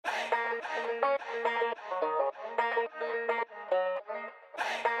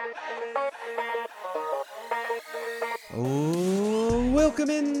Oh, welcome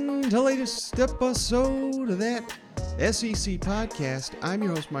in to the latest episode of that SEC podcast. I'm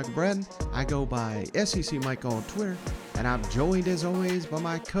your host, Michael Braden. I go by SEC Mike on Twitter, and I'm joined as always by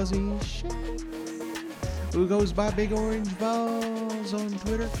my cousin Shane, who goes by Big Orange Balls on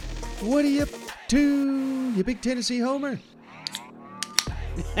Twitter. What are you up to, you big Tennessee homer?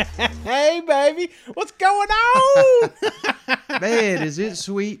 Hey, baby, what's going on? Man, is it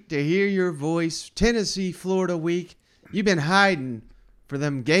sweet to hear your voice. Tennessee, Florida week. You've been hiding for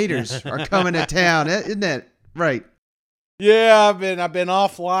them Gators are coming to town. Isn't that right? Yeah, I've been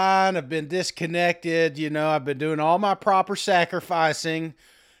offline. I've been disconnected. I've been doing all my proper sacrificing.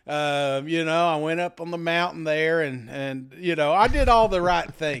 I went up on the mountain there and I did all the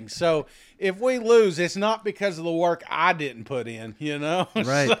right things. So if we lose, it's not because of the work I didn't put in,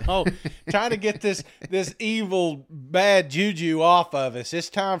 Right. So trying to get this evil, bad juju off of us. It's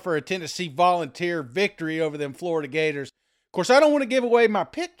time for a Tennessee Volunteer victory over them Florida Gators. Of course, I don't want to give away my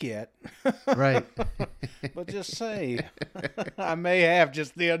pick yet. Right. But just say, I may have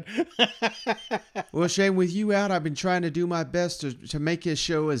just then. Well, Shane, with you out, I've been trying to do my best to make this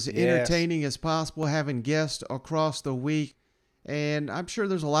show as entertaining as possible, having guests across the week. And I'm sure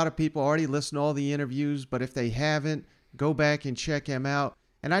there's a lot of people already listening to all the interviews, but if they haven't, go back and check them out.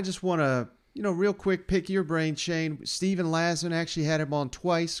 And I just want to, real quick, pick your brain, Shane. Steven Lasman actually had him on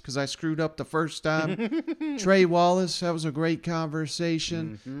twice because I screwed up the first time. Trey Wallace, that was a great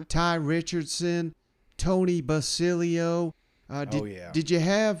conversation. Mm-hmm. Ty Richardson, Tony Basilio. Did you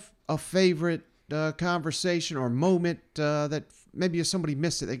have a favorite conversation or moment that maybe if somebody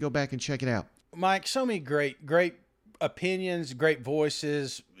missed it, they go back and check it out? Mike, so many great opinions, great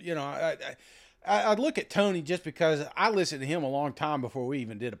voices. I look at Tony just because I listened to him a long time before we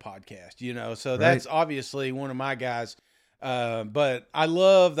even did a podcast, so that's obviously one of my guys. But I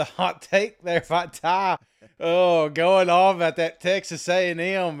love the hot take there by Ty. Oh, going on about that Texas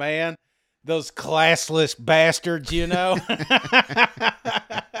A&M, man. Those classless bastards,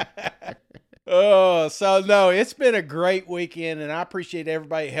 Oh, so no, it's been a great weekend, and I appreciate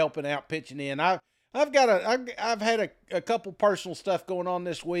everybody helping out, pitching in. I've had a couple personal stuff going on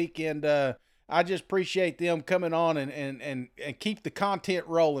this week, and I just appreciate them coming on and keep the content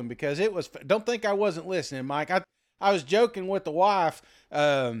rolling because it was. Don't think I wasn't listening, Mike. I was joking with the wife.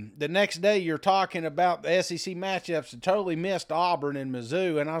 The next day you're talking about the SEC matchups and totally missed Auburn and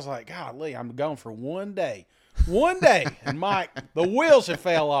Mizzou, and I was like, golly, I'm gone for one day. And Mike, the wheels have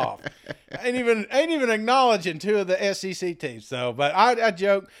fell off. Ain't even acknowledging two of the SEC teams. So, but I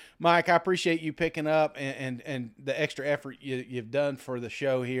joke, Mike. I appreciate you picking up and the extra effort you've done for the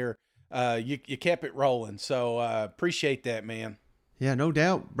show here. You kept it rolling, so appreciate that, man. Yeah, no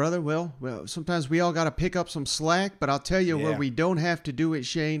doubt, brother. Well, sometimes we all got to pick up some slack, but I'll tell you where we don't have to do it,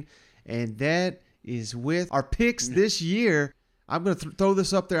 Shane, and that is with our picks this year. I'm going to throw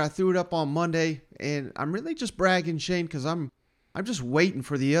this up there. I threw it up on Monday, and I'm really just bragging, Shane, because I'm just waiting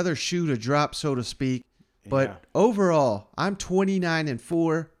for the other shoe to drop, so to speak. But overall, I'm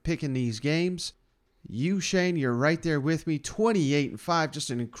 29-4 picking these games. You, Shane, you're right there with me, 28-5,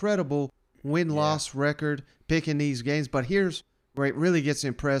 just an incredible win-loss record picking these games. But here's where it really gets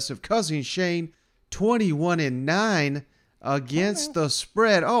impressive. Cousin Shane, 21-9 against the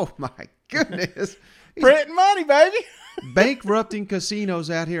spread. Oh, my goodness. Printing money, baby. Bankrupting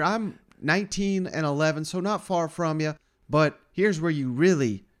casinos out here. I'm 19-11, so not far from you. But here's where you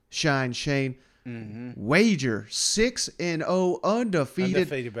really shine, Shane. Mm-hmm. Wager 6-0,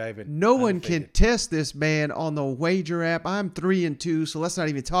 undefeated, baby. No one can test this man on the Wager app. I'm 3-2, so let's not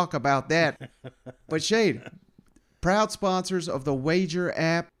even talk about that. But Shane, proud sponsors of the Wager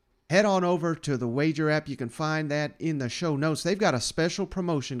app. Head on over to the Wager app. You can find that in the show notes. They've got a special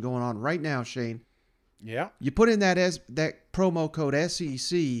promotion going on right now, Shane. Yeah. You put in that promo code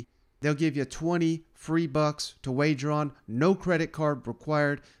SEC, they'll give you 20 free bucks to wager on. No credit card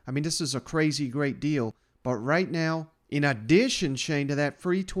required. I mean, this is a crazy great deal. But right now, in addition, Shane, to that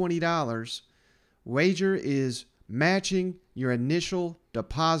free $20, Wager is matching your initial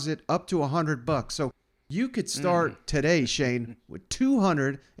deposit up to $100. So you could start today, Shane, with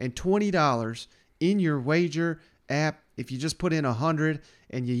 $220 in your Wager app. If you just put in 100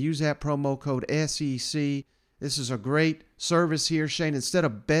 and you use that promo code SEC, this is a great service here, Shane. Instead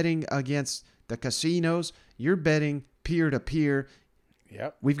of betting against the casinos, you're betting peer-to-peer.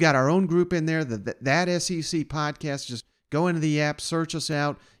 Yep. We've got our own group in there, that SEC podcast. Just go into the app, search us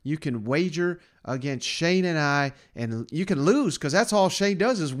out. You can wager against Shane and I, and you can lose because that's all Shane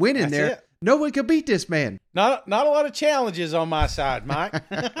does is win in there. No one could beat this man. Not a lot of challenges on my side, Mike.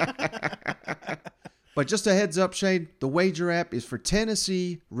 But just a heads up, Shane, the Wager app is for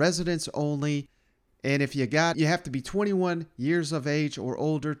Tennessee residents only. And if you have to be 21 years of age or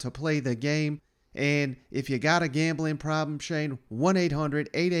older to play the game. And if you got a gambling problem, Shane,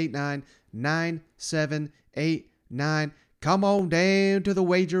 1-800-889-9789. Come on down to the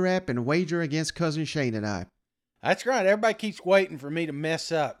Wager app and wager against Cousin Shane and I. That's right. Everybody keeps waiting for me to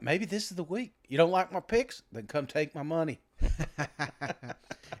mess up. Maybe this is the week. You don't like my picks? Then come take my money.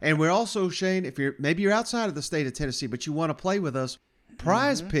 And we're also, Shane, if you're outside of the state of Tennessee, but you want to play with us,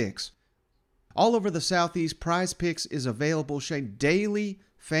 Prize Picks. All over the Southeast, Prize Picks is available, Shane. Daily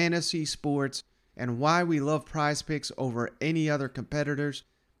fantasy sports, and why we love Prize Picks over any other competitors.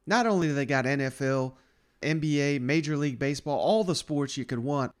 Not only do they got NFL, NBA, Major League Baseball, all the sports you could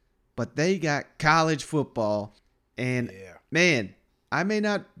want, but they got college football. And man, I may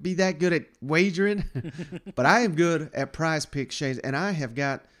not be that good at wagering, but I am good at Prize Picks, Shane. And I have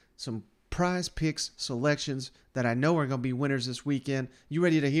got some Prize Picks selections that I know are going to be winners this weekend. You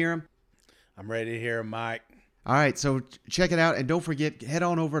ready to hear them? I'm ready to hear them, Mike. All right, so check it out. And don't forget, head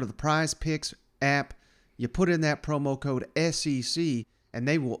on over to the Prize Picks app. You put in that promo code SEC, and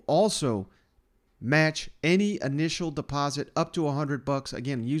they will also match any initial deposit up to $100.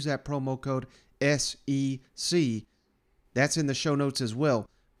 Again, use that promo code SEC. That's in the show notes as well.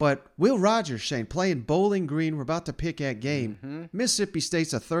 But Will Rogers, Shane, playing Bowling Green. We're about to pick that game. Mississippi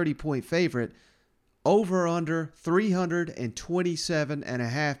State's a 30-point favorite. Over under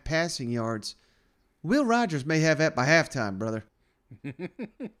 327.5 passing yards. Will Rogers may have that by halftime, brother.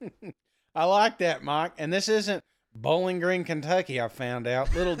 I like that, Mike. And this isn't Bowling Green, Kentucky, I found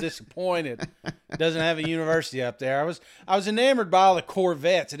out. Little disappointed. Doesn't have a university up there. I was enamored by all the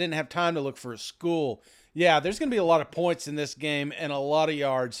Corvettes. I didn't have time to look for a school. Yeah, there's going to be a lot of points in this game and a lot of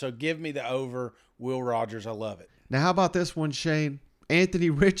yards, so give me the over. Will Rogers, I love it. Now, how about this one, Shane? Anthony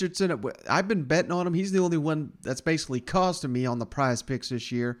Richardson, I've been betting on him. He's the only one that's basically costing me on the Prize Picks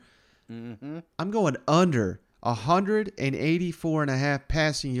this year. I'm going under 184.5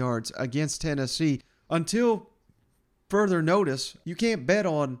 passing yards against Tennessee. Until further notice, you can't bet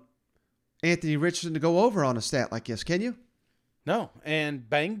on Anthony Richardson to go over on a stat like this, can you? No, and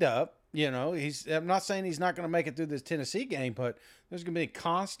banged up. You know, I'm not saying he's not going to make it through this Tennessee game, but there's going to be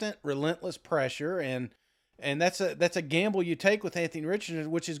constant, relentless pressure, and that's a gamble you take with Anthony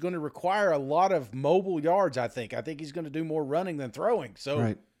Richardson, which is going to require a lot of mobile yards, I think. I think he's going to do more running than throwing. So,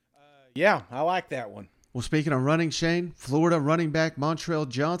 right. Yeah, I like that one. Well, speaking of running, Shane, Florida running back Montrell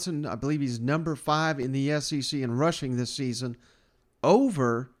Johnson, I believe he's number 5 in the SEC in rushing this season.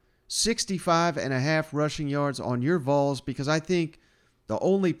 Over 65.5 rushing yards on your Vols, because I think the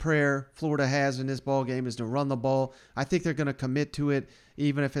only prayer Florida has in this ball game is to run the ball. I think they're going to commit to it,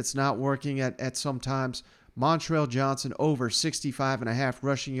 even if it's not working at some times. Montrell Johnson over 65.5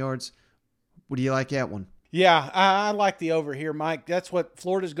 rushing yards. What do you like that one? Yeah, I like the over here, Mike. That's what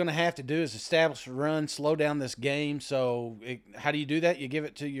Florida's going to have to do is establish a run, slow down this game. So how do you do that? You give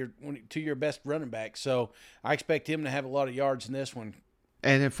it to your best running back. So I expect him to have a lot of yards in this one.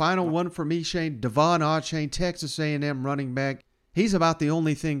 And then final one for me, Shane, Devon Achane, Texas A&M running back. He's about the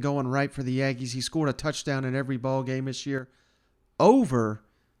only thing going right for the Aggies. He scored a touchdown in every ball game this year. Over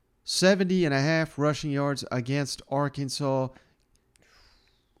 70.5 rushing yards against Arkansas.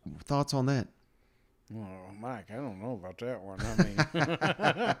 Thoughts on that? Oh, Mike, I don't know about that one. I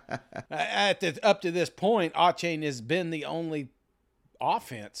mean, up to this point, Achane has been the only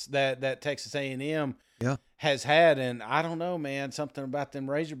offense that Texas A&M has had, and I don't know, man. Something about them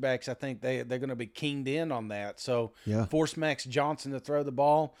Razorbacks, I think they're going to be keened in on that. So force Max Johnson to throw the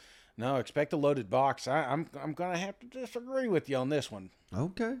ball. No, expect a loaded box. I'm going to have to disagree with you on this one.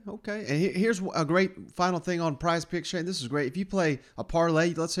 Okay. And here's a great final thing on Prize Picks, Shane. This is great. If you play a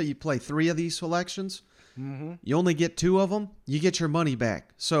parlay, let's say you play 3 of these selections, you only get 2 of them, you get your money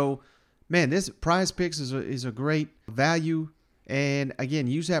back. So, man, this Prize Picks is a great value. And again,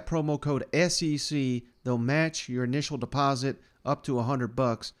 use that promo code SEC. They'll match your initial deposit up to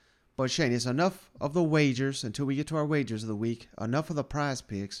 $100. But Shane, it's enough of the wagers until we get to our wagers of the week. Enough of the Prize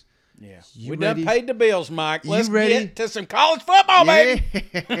Picks. Yeah, we done paid the bills, Mike. Let's get to some college football, baby.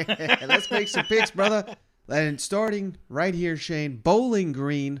 Let's make some picks, brother. And starting right here, Shane, Bowling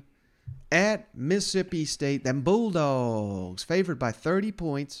Green at Mississippi State. Them Bulldogs favored by 30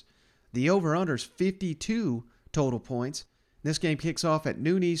 points. The over-under's 52 total points. This game kicks off at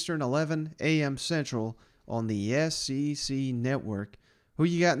noon Eastern, 11 a.m. Central on the SEC Network. Who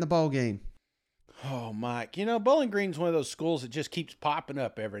you got in the ball game? Oh, Mike, Bowling Green's one of those schools that just keeps popping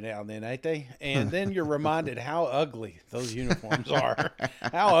up every now and then, ain't they? And then you're reminded how ugly those uniforms are.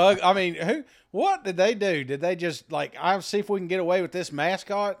 I mean, what did they do? Did they just I'll see if we can get away with this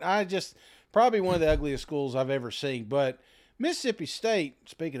mascot? Probably one of the ugliest schools I've ever seen. But Mississippi State,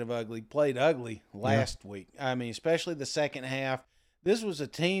 speaking of ugly, played ugly last week. I mean, especially the second half. This was a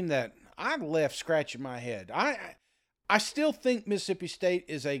team that I left scratching my head. I still think Mississippi State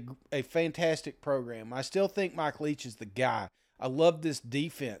is a fantastic program. I still think Mike Leach is the guy. I love this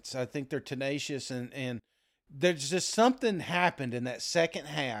defense. I think they're tenacious, and there's just something happened in that second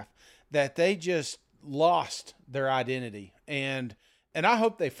half that they just lost their identity. And I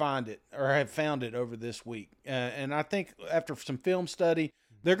hope they find it or have found it over this week. And I think after some film study,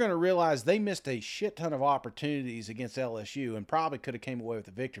 they're going to realize they missed a shit ton of opportunities against LSU and probably could have came away with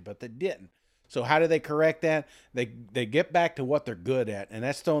a victory, but they didn't. So how do they correct that? They get back to what they're good at, and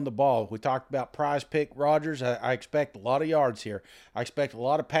that's throwing the ball. We talked about prize pick Rogers. I expect a lot of yards here. I expect a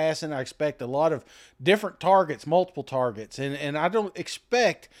lot of passing. I expect a lot of different targets, multiple targets, and I don't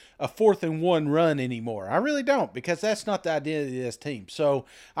expect a 4th-and-1 run anymore. I really don't, because that's not the identity of this team. So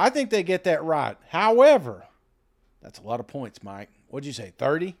I think they get that right. However, that's a lot of points, Mike. What'd you say,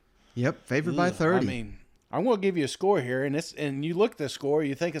 30? Yep, favored by 30. I mean, I'm going to give you a score here, and you look at the score,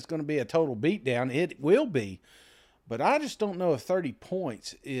 you think it's going to be a total beatdown. It will be, but I just don't know if 30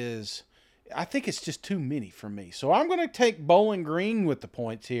 points is – I think it's just too many for me. So I'm going to take Bowling Green with the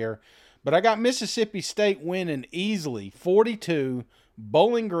points here, but I got Mississippi State winning easily, 42,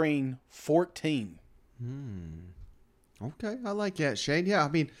 Bowling Green 14. Okay, I like that, Shane. Yeah, I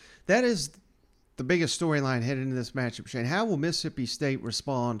mean, that is the biggest storyline heading into this matchup, Shane. How will Mississippi State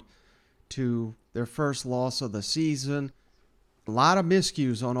respond to their first loss of the season? A lot of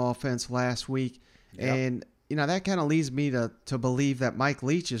miscues on offense last week. Yep. And, that kind of leads me to believe that Mike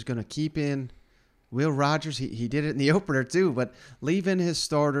Leach is going to keep in Will Rogers. He did it in the opener too, but leave in his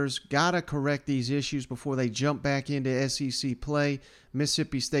starters. Got to correct these issues before they jump back into SEC play.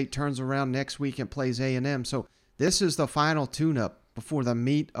 Mississippi State turns around next week and plays A&M. So this is the final tune-up before the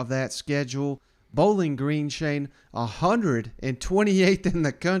meat of that schedule. Bowling Green, Shane, 128th in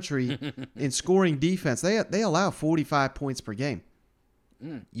the country in scoring defense. They allow 45 points per game.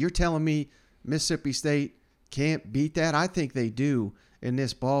 You're telling me Mississippi State can't beat that? I think they do in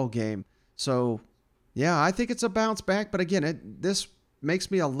this ball game. So, yeah, I think it's a bounce back. But again, this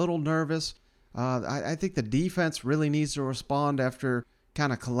makes me a little nervous. I think the defense really needs to respond after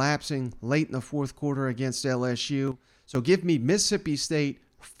kind of collapsing late in the fourth quarter against LSU. So give me Mississippi State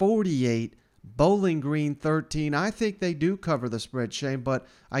 48. Bowling Green 13. I think they do cover the spread, Shane, but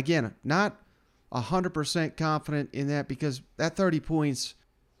again, not 100% confident in that because that 30 points,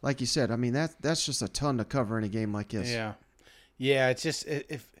 like you said, I mean, that's just a ton to cover in a game like this. Yeah, it's just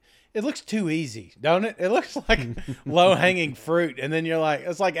it looks too easy, don't it? It looks like low-hanging fruit, and then you're like,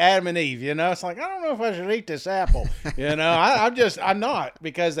 it's like Adam and Eve, It's like, I don't know if I should eat this apple, I'm not,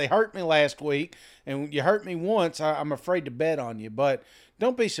 because they hurt me last week, and you hurt me once, I'm afraid to bet on you, but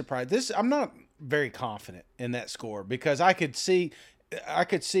don't be surprised. I'm not very confident in that score because I could see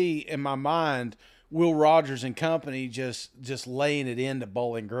in my mind Will Rogers and company just laying it into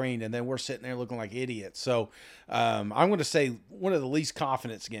Bowling Green, and then we're sitting there looking like idiots. So I'm going to say one of the least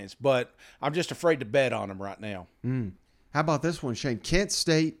confidence games, but I'm just afraid to bet on them right now. How about this one, Shane? Kent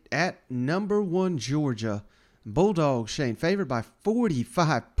State at number 1 Georgia. Bulldogs, Shane, favored by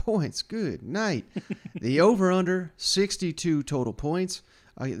 45 points. Good night. The over-under, 62 total points.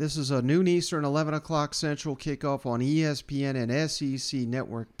 This is a noon Eastern, 11 o'clock Central kickoff on ESPN and SEC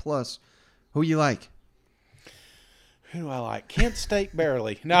Network Plus. Who you like? Who do I like? Kent State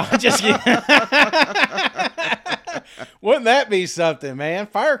barely. No, just kidding. Wouldn't that be something, man?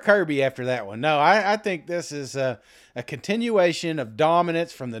 Fire Kirby after that one. No, I think this is a continuation of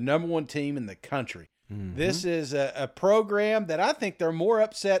dominance from the number 1 team in the country. Mm-hmm. This is a program that I think they're more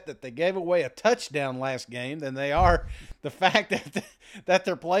upset that they gave away a touchdown last game than they are the fact that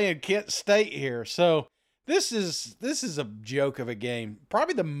they're playing Kent State here. So this is a joke of a game.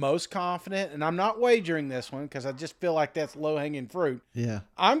 Probably the most confident, and I'm not wagering this one because I just feel like that's low-hanging fruit. Yeah.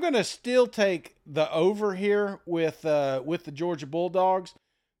 I'm going to still take the over here with the Georgia Bulldogs,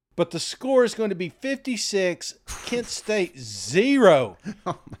 but the score is going to be 56, Kent State 0.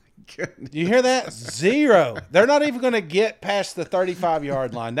 Oh, my goodness. Do you hear that? 0. They're not even going to get past the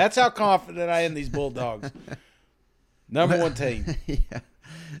 35-yard line. That's how confident I am in these Bulldogs. Number 1 team. Yeah.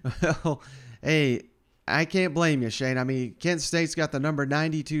 Well, hey, I can't blame you, Shane. I mean, Kent State's got the number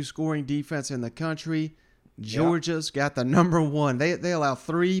 92 scoring defense in the country. Georgia's got the number 1. They allow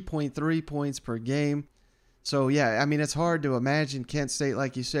 3.3 points per game. So, yeah, I mean, it's hard to imagine Kent State,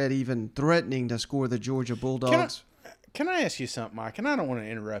 like you said, even threatening to score the Georgia Bulldogs. Can I ask you something, Mike? And I don't want to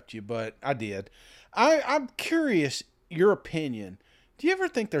interrupt you, but I did. I'm curious your opinion. Do you ever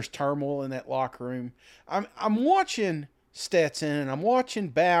think there's turmoil in that locker room? I'm watching Stetson and I'm watching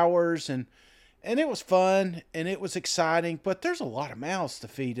Bowers and it was fun and it was exciting, but there's a lot of mouths to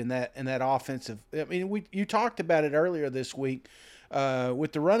feed in that offensive. I mean, you talked about it earlier this week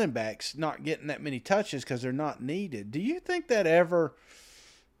with the running backs not getting that many touches because they're not needed. Do you ever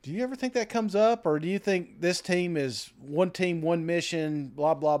think that comes up, or do you think this team is one team, one mission,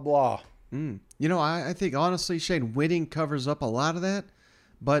 blah, blah, blah? I think, honestly, Shane, winning covers up a lot of that.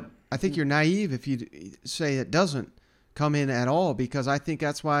 But I think you're naive if you say it doesn't come in at all, because I think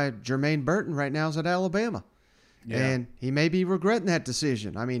that's why Jermaine Burton right now is at Alabama. Yeah. And he may be regretting that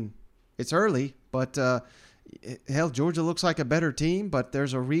decision. I mean, it's early, but hell, Georgia looks like a better team, but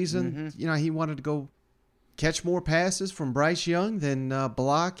there's a reason, he wanted to go catch more passes from Bryce Young than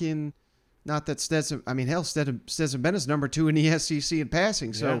block in. Not that Stetson Bennett's number 2 in the SEC in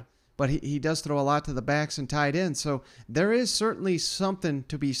passing. So, yeah. But he does throw a lot to the backs and tight ends. So there is certainly something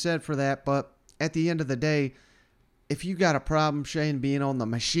to be said for that. But at the end of the day, if you got a problem, Shane, being on the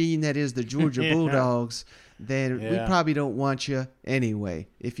machine that is the Georgia Bulldogs, then we probably don't want you anyway,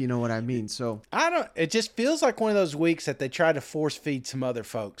 if you know what I mean. So it just feels like one of those weeks that they try to force feed some other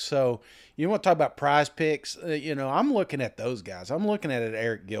folks. So you want to talk about prize picks? I'm looking at those guys. I'm looking at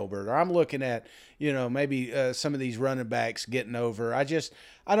Eric Gilbert, or I'm looking at, maybe some of these running backs getting over. I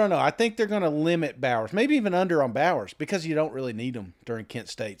don't know. I think they're going to limit Bowers, maybe even under on Bowers, because you don't really need them during Kent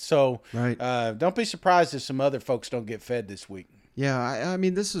State. So right. Don't be surprised if some other folks don't get fed this week. Yeah, I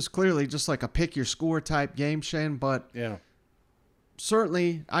mean, this is clearly just like a pick-your-score type game, Shane, but yeah,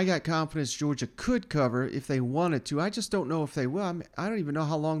 certainly I got confidence Georgia could cover if they wanted to. I just don't know if they will. I don't even know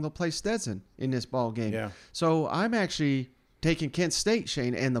how long they'll play Stetson in this ball game. Yeah. So I'm actually taking Kent State,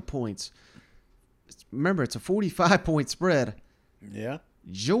 Shane, and the points. Remember, it's a 45-point spread. Yeah.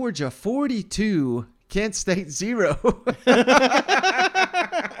 Georgia 42, Kent State 0.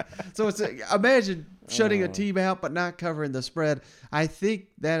 So imagine shutting a team out but not covering the spread. I think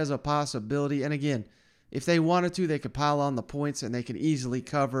that is a possibility. And again, if they wanted to, they could pile on the points and they could easily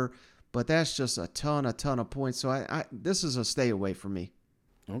cover. But that's just a ton of points. So this is a stay away for me.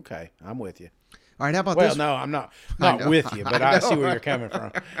 Okay, I'm with you. All right, how about this? Well, no, I'm not with you, but I see where you're coming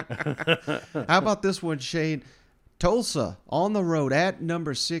from. How about this one, Shane? Tulsa on the road at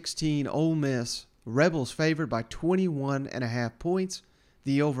number 16, Ole Miss. Rebels favored by 21.5 points.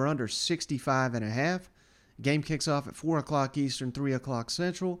 The over-under 65.5. Game kicks off at 4 o'clock Eastern, 3 o'clock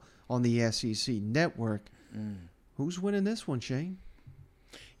Central on the SEC Network. Who's winning this one, Shane?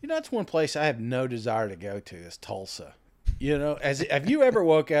 It's one place I have no desire to go to is Tulsa. Have you ever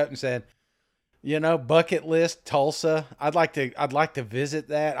woke up and said, bucket list Tulsa? I'd like to visit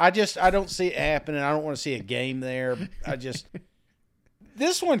that. I don't see it happening. I don't want to see a game there.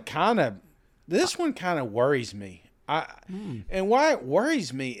 This one kind of worries me. And why it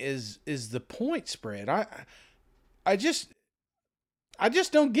worries me is the point spread. I just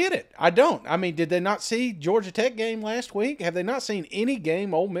don't get it. I don't. I mean, did they not see Georgia Tech game last week? Have they not seen any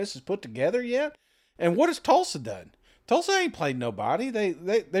game Ole Miss has put together yet? And what has Tulsa done? Tulsa ain't played nobody.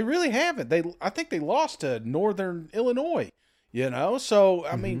 They really haven't. I think they lost to Northern Illinois. So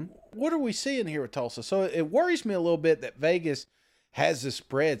I mean, what are we seeing here with Tulsa? So it worries me a little bit that Vegas has the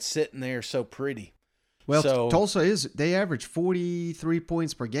spread sitting there so pretty. Well, Tulsa they average 43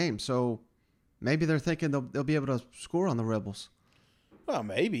 points per game, so maybe they're thinking they'll be able to score on the Rebels. Well,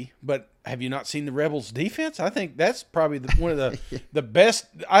 maybe, but have you not seen the Rebels' defense? I think that's probably one of the best.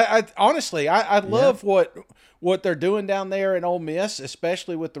 I honestly love what they're doing down there in Ole Miss,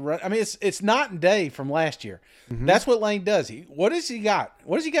 especially with the run. I mean, it's night and day from last year. That's what Lane does. What has he got?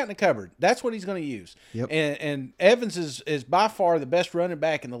 What has he got in the cupboard? That's what he's going to use. Yep. And Evans is by far the best running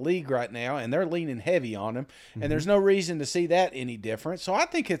back in the league right now, and they're leaning heavy on him. And there's no reason to see that any different. So I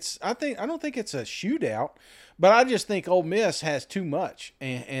don't think it's a shootout, but I just think Ole Miss has too much,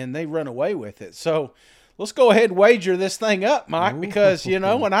 and they run away with it. So let's go ahead and wager this thing up, Mike, because,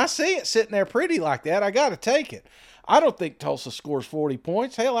 when I see it sitting there pretty like that, I got to take it. I don't think Tulsa scores 40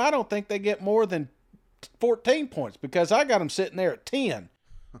 points. Hell, I don't think they get more than 14 points because I got them sitting there at 10.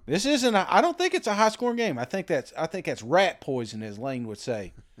 I don't think it's a high-scoring game. I think that's rat poison, as Lane would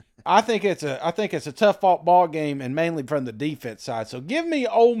say. I think it's a tough-fought ball game, and mainly from the defense side. So give me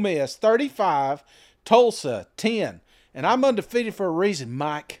Ole Miss 35, Tulsa 10, and I'm undefeated for a reason,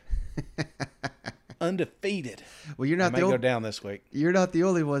 Mike. Undefeated. Well, you're not go down this week. You're not the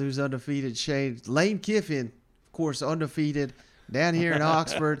only one who's undefeated, Shane. Lane Kiffin, of course, undefeated, down here in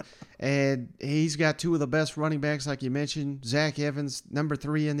Oxford. And he's got two of the best running backs, like you mentioned. Zach Evans, number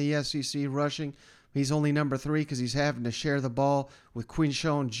 3 in the SEC rushing. He's only number 3 because he's having to share the ball with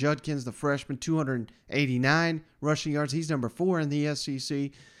Quinshon Judkins, the freshman, 289 rushing yards. He's number 4 in the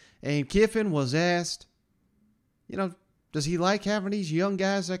SEC. And Kiffin was asked, does he like having these young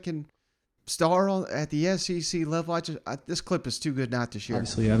guys that can star at the SEC level? This clip is too good not to share.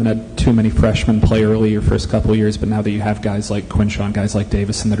 Obviously, you haven't had too many freshmen play early your first couple of years, but now that you have guys like Quinshon, guys like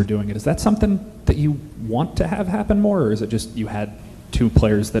Davison that are doing it, is that something that you want to have happen more, or is it just you had 2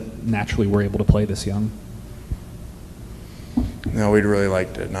 players that naturally were able to play this young? No, we'd really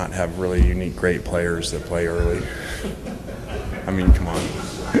like to not have really unique, great players that play early. I mean, come on.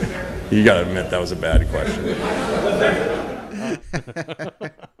 You got to admit that was a bad question.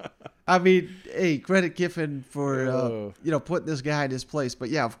 I mean, hey, credit Kiffin for putting this guy in his place. But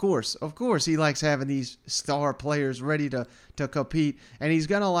yeah, of course, he likes having these star players ready to compete, and he's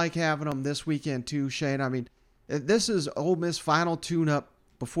gonna like having them this weekend too, Shane. I mean, this is Ole Miss final tune-up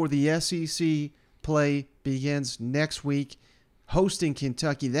before the SEC play begins next week, hosting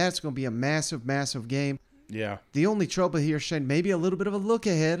Kentucky. That's gonna be a massive, massive game. Yeah. The only trouble here, Shane, maybe a little bit of a look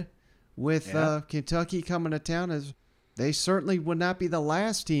ahead with Kentucky coming to town, as they certainly would not be the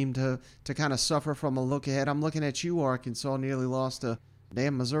last team to kind of suffer from a look ahead. I'm looking at you, Arkansas, nearly lost to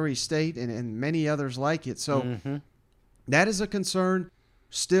damn Missouri State and many others like it. So that is a concern.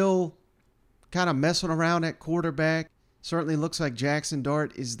 Still kind of messing around at quarterback. Certainly looks like Jackson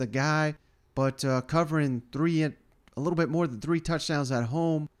Dart is the guy, but covering a little bit more than 3 touchdowns at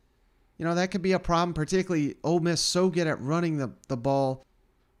home, that could be a problem, particularly Ole Miss so good at running the ball.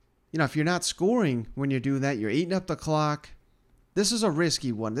 If you're not scoring when you do that, you're eating up the clock. This is a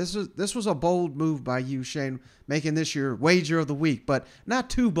risky one. This was a bold move by you, Shane, making this your wager of the week, but not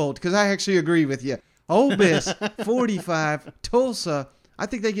too bold because I actually agree with you. Ole Miss, 45. Tulsa, I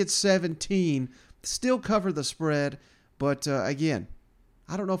think they get 17. Still cover the spread, but again,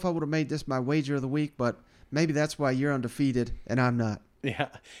 I don't know if I would have made this my wager of the week, but maybe that's why you're undefeated and I'm not. Yeah.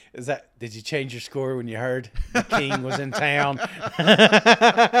 Did you change your score when you heard the King was in town?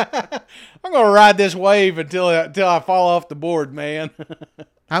 I'm going to ride this wave until I fall off the board, man.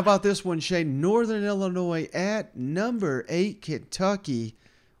 How about this one, Shane? Northern Illinois at number 8 Kentucky.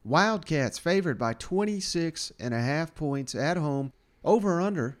 Wildcats favored by 26.5 points at home. Over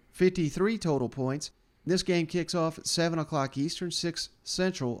under 53 total points. This game kicks off at 7 o'clock Eastern, 6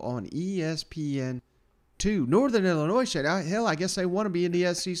 Central on ESPN. Northern Illinois, hell, I guess they want to be in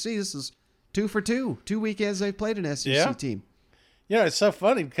the SEC. This is 2 for 2. 2 weekends they've played an SEC team. It's so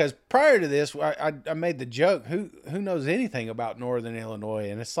funny because prior to this, I made the joke, who knows anything about Northern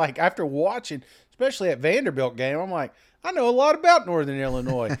Illinois? And it's like after watching, especially at Vanderbilt game, I'm like, I know a lot about Northern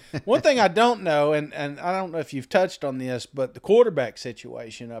Illinois. One thing I don't know, and I don't know if you've touched on this, but the quarterback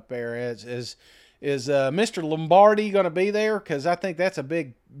situation up there is Mr. Lombardi going to be there? Because I think that's a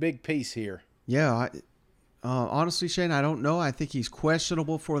big piece here. Yeah, honestly, Shane, I don't know. I think he's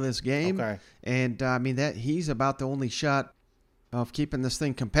questionable for this game. Okay. And, that he's about the only shot of keeping this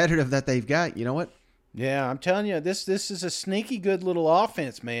thing competitive that they've got. You know what? Yeah, I'm telling you, this is a sneaky good little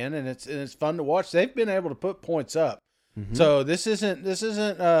offense, man, and it's fun to watch. They've been able to put points up. Mm-hmm. So this isn't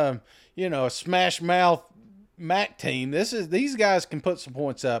a smash mouth MAC team. These guys can put some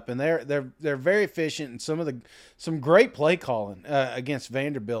points up, and they're very efficient and some great play calling against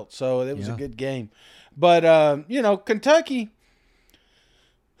Vanderbilt. So it was a good game. But, Kentucky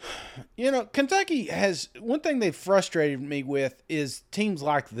has – one thing they've frustrated me with is teams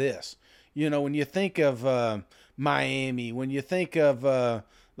like this. When you think of Miami, when you think of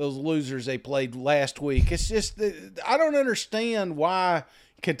those losers they played last week, it's just I don't understand why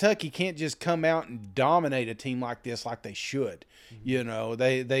Kentucky can't just come out and dominate a team like this like they should.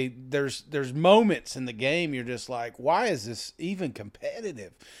 Mm-hmm. There's moments in the game you're just like, why is this even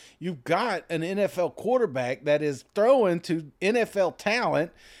competitive? You've got an NFL quarterback that is throwing to NFL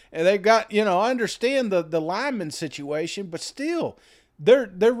talent, and they've got, I understand the lineman situation, but still, they're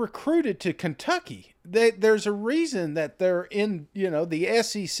recruited to Kentucky. There's a reason that they're in, the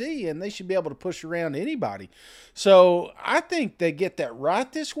SEC, and they should be able to push around anybody. So I think they get that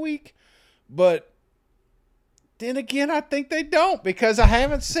right this week, but then again, I think they don't because I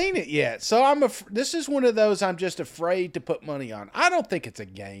haven't seen it yet. So this is one of those I'm just afraid to put money on. I don't think it's a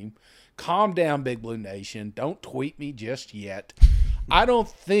game. Calm down, Big Blue Nation. Don't tweet me just yet. I don't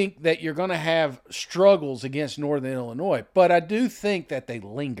think that you're going to have struggles against Northern Illinois, but I do think that they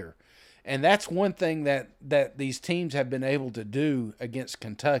linger. And that's one thing that these teams have been able to do against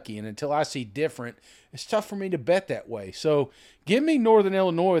Kentucky. And until I see different, it's tough for me to bet that way. So give me Northern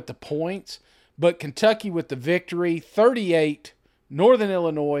Illinois at the points, but Kentucky with the victory, 38-24. Northern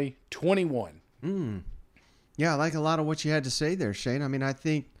Illinois 21. Yeah, I like a lot of what you had to say there, Shane. I mean, I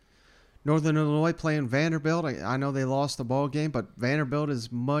think Northern Illinois playing Vanderbilt, I know they lost the ball game, but Vanderbilt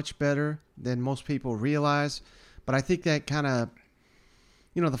is much better than most people realize. But I think that kind of,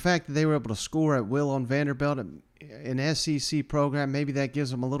 the fact that they were able to score at will on Vanderbilt, an SEC program, maybe that gives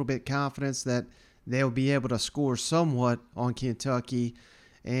them a little bit confidence that they'll be able to score somewhat on Kentucky.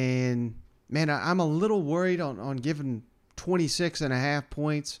 And, man, I'm a little worried on giving 26.5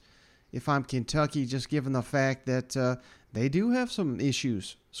 points if I'm Kentucky, just given the fact that they do have some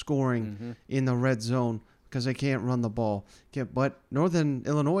issues scoring in the red zone because they can't run the ball. But Northern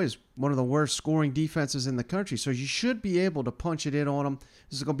Illinois is one of the worst scoring defenses in the country, so you should be able to punch it in on them.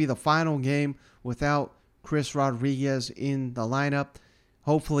 This is going to be the final game without Chris Rodriguez in the lineup.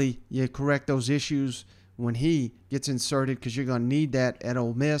 Hopefully you correct those issues when he gets inserted because you're going to need that at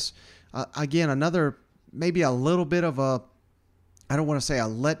Ole Miss. Again, another maybe a little bit of a, I don't want to say a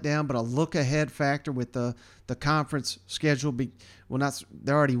letdown, but a look-ahead factor with the conference schedule. They're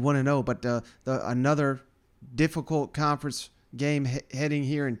already 1-0, but another difficult conference game heading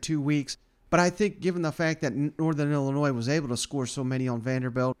here in 2 weeks. But I think given the fact that Northern Illinois was able to score so many on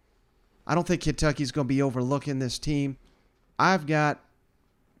Vanderbilt, I don't think Kentucky's going to be overlooking this team. I've got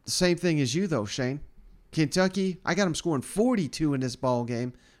the same thing as you, though, Shane. Kentucky, I got them scoring 42 in this ball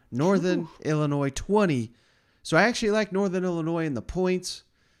game. Northern Illinois 20. So I actually like Northern Illinois in the points.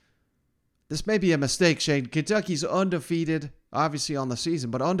 This may be a mistake, Shane. Kentucky's undefeated, obviously, on the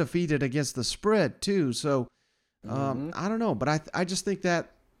season, but undefeated against the spread, too. So I don't know, but I just think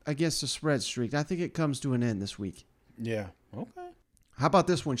that against the spread streak, I think it comes to an end this week. Yeah. Okay. How about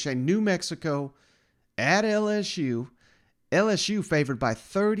this one, Shane? New Mexico at LSU. LSU favored by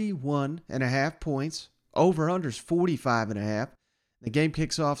 31.5 points. Over-under's 45.5. The game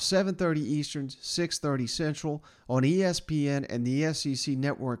kicks off 7:30 Eastern, 6:30 Central on ESPN and the SEC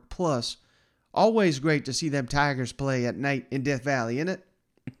Network Plus. Always great to see them Tigers play at night in Death Valley, isn't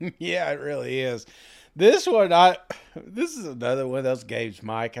it? Yeah, it really is. This is another one of those games,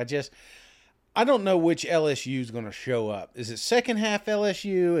 Mike. I don't know which LSU is going to show up. Is it second half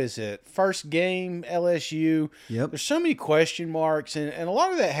LSU? Is it first game LSU? Yep. There's so many question marks, and a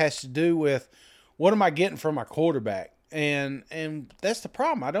lot of that has to do with what am I getting from my quarterback? And that's the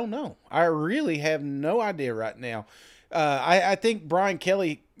problem. I don't know. I really have no idea right now. I think Brian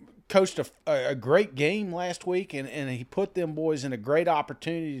Kelly coached a great game last week, and he put them boys in a great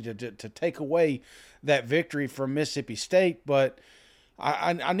opportunity to take away that victory from Mississippi State, but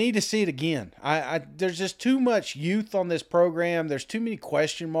I need to see it again. There's just too much youth on this program. There's too many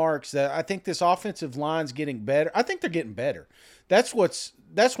question marks. That I think this offensive line's getting better. I think they're getting better. That's what's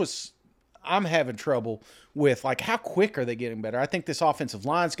I'm having trouble with. Like, how quick are they getting better? I think this offensive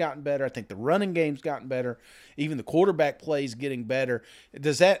line's gotten better. I think the running game's gotten better. Even the quarterback play's getting better.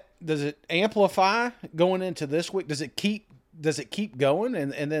 Does it amplify going into this week? Does it keep going?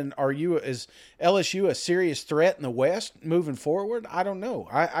 And then is LSU a serious threat in the West moving forward? I don't know.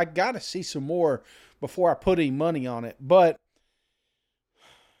 I got to see some more before I put any money on it. But,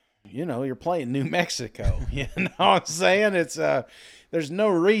 you're playing New Mexico. You know what I'm saying? It's there's no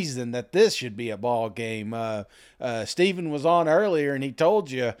reason that this should be a ball game. Steven was on earlier, and he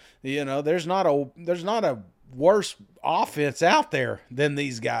told you, there's not a worse offense out there than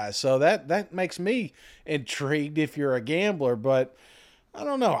these guys. So that makes me intrigued if you're a gambler. But I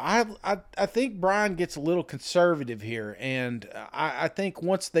don't know. I think Brian gets a little conservative here, and I think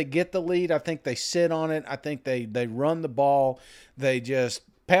once they get the lead, I think they sit on it. I think they run the ball. They just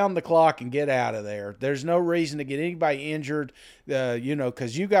pound the clock and get out of there. There's no reason to get anybody injured,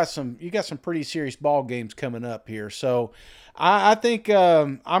 because you got some pretty serious ball games coming up here. So I think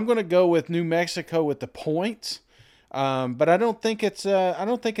I'm going to go with New Mexico with the points, but I don't think it's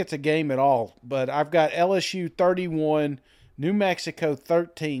a game at all. But I've got LSU 31, New Mexico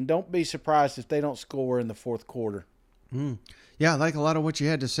 13. Don't be surprised if they don't score in the fourth quarter. Yeah, I like a lot of what you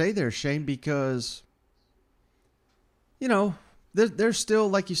had to say there, Shane, because there's still,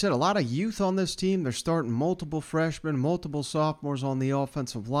 like you said, a lot of youth on this team. They're starting multiple freshmen, multiple sophomores on the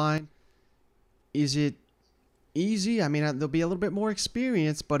offensive line. Is it easy? I mean, there'll be a little bit more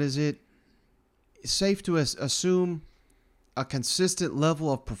experience, but is it safe to assume a consistent level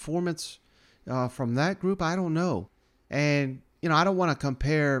of performance from that group? I don't know. And, I don't want to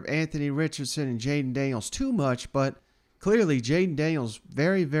compare Anthony Richardson and Jaden Daniels too much, but clearly Jaden Daniels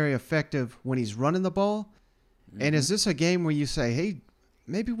very, very effective when he's running the ball. And is this a game where you say, hey,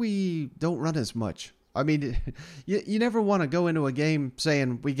 maybe we don't run as much? I mean, you never want to go into a game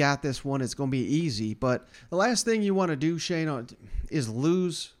saying we got this one, it's going to be easy. But the last thing you want to do, Shane, is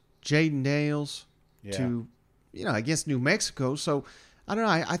lose Jaden Daniels to against New Mexico. So I don't know.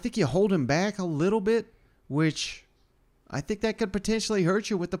 I think you hold him back a little bit, which I think that could potentially hurt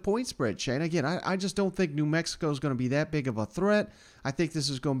you with the point spread, Shane. Again, I just don't think New Mexico is going to be that big of a threat. I think this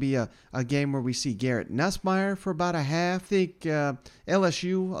is going to be a game where we see Garrett Nussmeier for about a half. I think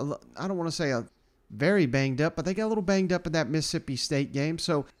LSU, I don't want to say very banged up, but they got a little banged up in that Mississippi State game.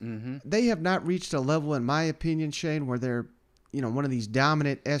 So they have not reached a level, in my opinion, Shane, where they're one of these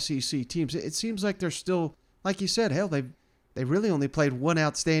dominant SEC teams. It seems like they're still, like you said, hell, they really only played one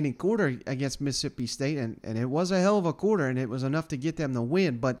outstanding quarter against Mississippi State, and it was a hell of a quarter, and it was enough to get them the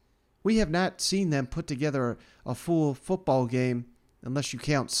win. But we have not seen them put together a full football game, unless you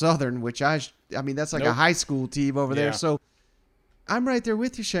count Southern, which I mean, that's like a high school team over there. So I'm right there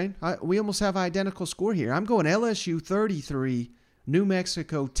with you, Shane. We almost have an identical score here. I'm going LSU 33, New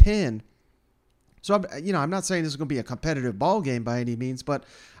Mexico 10. So, I'm not saying this is going to be a competitive ball game by any means, but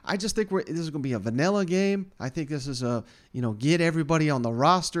I just think this is going to be a vanilla game. I think this is get everybody on the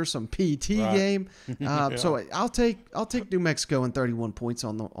roster, some PT game. So I'll take New Mexico and 31 points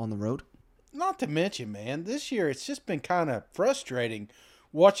on the road. Not to mention, man, this year it's just been kind of frustrating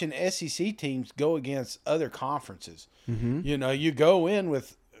watching SEC teams go against other conferences. You go in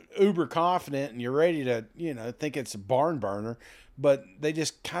with uber confident and you're ready to, think it's a barn burner, but they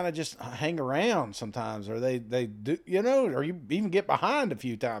just kind of just hang around sometimes, or they do, or you even get behind a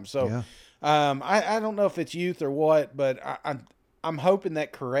few times. So I don't know if it's youth or what, but I'm hoping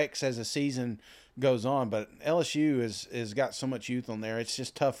that corrects as the season goes on. But LSU has got so much youth on there, it's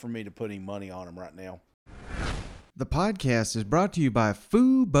just tough for me to put any money on them right now. The podcast is brought to you by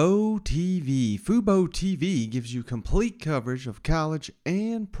Fubo TV. Fubo TV gives you complete coverage of college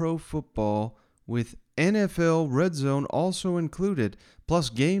and pro football with NFL Red Zone also included, plus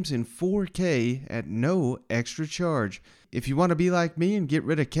games in 4K at no extra charge. If you want to be like me and get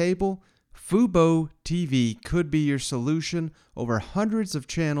rid of cable, Fubo TV could be your solution. Over hundreds of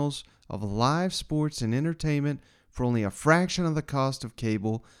channels of live sports and entertainment for only a fraction of the cost of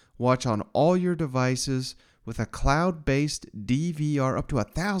cable. Watch on all your devices with a cloud-based DVR, up to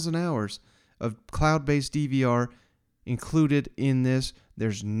 1,000 hours of cloud-based DVR included in this.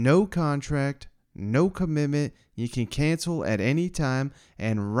 There's no contract, no commitment. You can cancel at any time.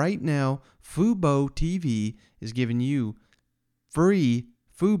 And right now, Fubo TV is giving you free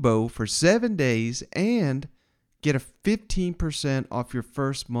Fubo for 7 days and get a 15% off your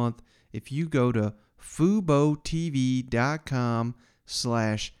first month if you go to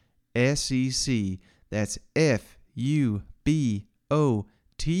FuboTV.com/SEC. That's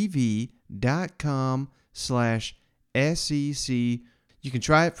FuboTV.com/SEC. You can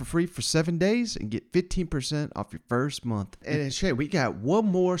try it for free for 7 days and get 15% off your first month. And Shay, we got one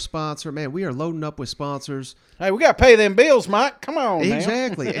more sponsor. Man, we are loading up with sponsors. Hey, we got to pay them bills, Mike. Come on,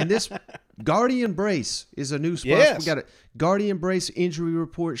 exactly. And this Guardian Brace is a new sponsor. Yes. We got a Guardian Brace injury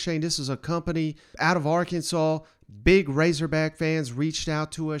report. Shane, this is a company out of Arkansas. Big Razorback fans reached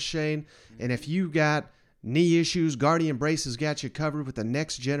out to us, Shane. And if you got knee issues, Guardian Brace has got you covered with the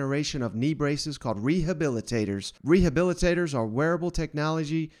next generation of knee braces called Rehabilitators. Rehabilitators are wearable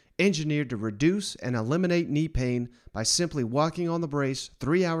technology engineered to reduce and eliminate knee pain by simply walking on the brace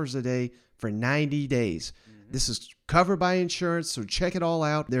 3 hours a day for 90 days. This is covered by insurance, so check it all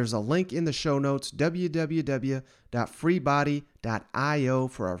out. There's a link in the show notes, www.freebody.io,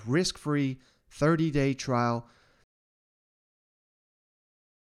 for a risk-free 30-day trial.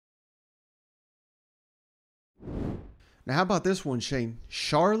 Now, how about this one, Shane?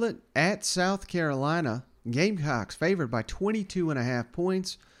 Charlotte at South Carolina. Gamecocks favored by 22.5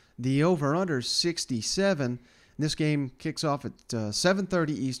 points. The over-under 67. This game kicks off at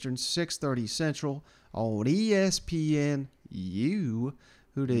 7:30 Eastern, 6:30 Central on ESPN. Who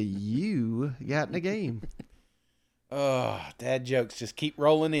do you got in the game? Oh, dad jokes just keep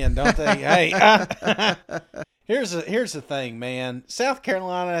rolling in, don't they? Hey, here's the thing, man. South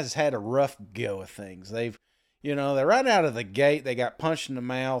Carolina has had a rough go of things. They're right out of the gate, they got punched in the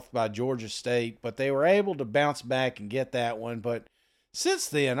mouth by Georgia State, but they were able to bounce back and get that one. But since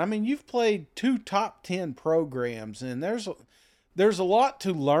then, I mean, you've played 2 top 10 programs, and there's a lot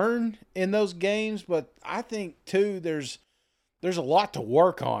to learn in those games, but I think, too, there's a lot to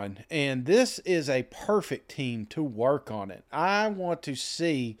work on, and this is a perfect team to work on it. I want to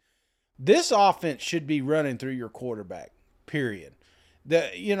see this offense should be running through your quarterback, period.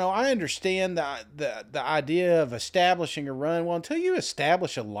 I understand the idea of establishing a run. Well, until you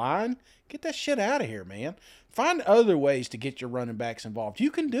establish a line, get that shit out of here, man. Find other ways to get your running backs involved.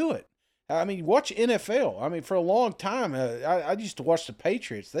 You can do it. I mean, watch NFL. I mean, for a long time, I used to watch the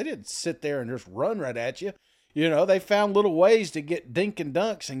Patriots. They didn't sit there and just run right at you. They found little ways to get dink and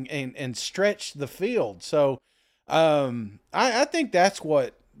dunks and stretch the field. So I think that's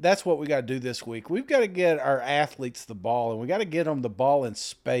what we got to do this week. We've got to get our athletes the ball, and we got to get them the ball in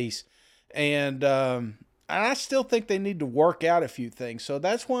space. And I still think they need to work out a few things. So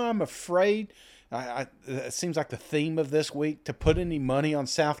that's why I'm afraid. It seems like the theme of this week to put any money on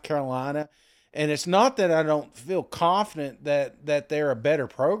South Carolina. And it's not that I don't feel confident that they're a better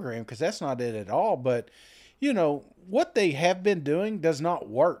program, because that's not it at all. But, what they have been doing does not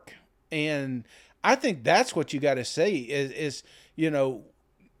work. And I think that's what you got to say is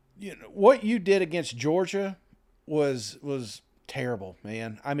what you did against Georgia was terrible,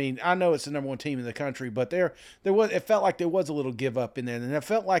 man. I mean, I know it's the number one team in the country, but it felt like there was a little give up in there, and it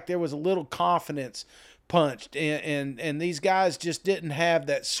felt like there was a little confidence punched, and these guys just didn't have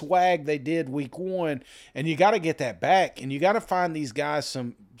that swag they did week one, and you got to get that back, and you got to find these guys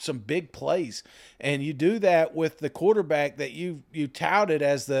some big plays, and you do that with the quarterback that you touted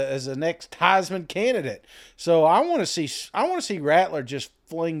as the next Heisman candidate. So I want to see Rattler just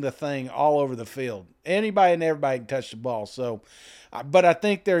fling the thing all over the field. Anybody and everybody can touch the ball. So, but I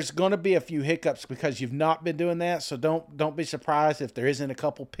think there's going to be a few hiccups because you've not been doing that. So don't be surprised if there isn't a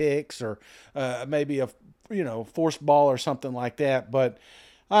couple picks or maybe a forced ball or something like that. But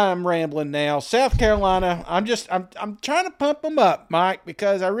I'm rambling now. South Carolina, I'm trying to pump them up, Mike,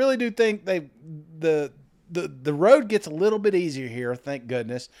 because I really do think the road gets a little bit easier here, thank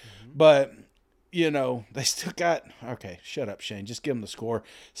goodness. Mm-hmm. But they still got – okay, shut up, Shane. Just give them the score.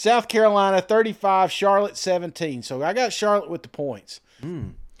 South Carolina 35, Charlotte 17. So I got Charlotte with the points.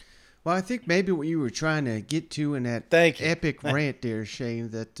 Well, I think maybe what you were trying to get to in that epic rant there,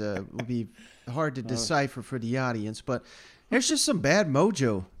 Shane, that will be hard to decipher for the audience. But there's just some bad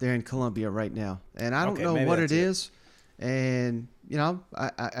mojo there in Columbia right now. And I don't know what it is. And,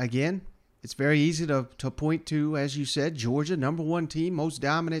 again, it's very easy to point to, as you said, Georgia, number one team, most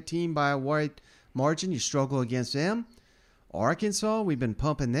dominant team by a wide margin. You struggle against them. Arkansas, we've been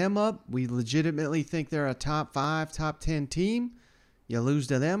pumping them up. We legitimately think they're a top 5, top 10 team. You lose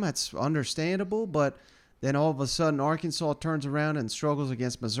to them, that's understandable. But then all of a sudden, Arkansas turns around and struggles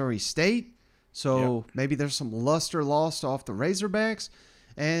against Missouri State. So maybe there's some luster lost off the Razorbacks.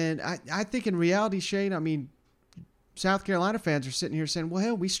 And I think in reality, Shane, I mean, South Carolina fans are sitting here saying, well,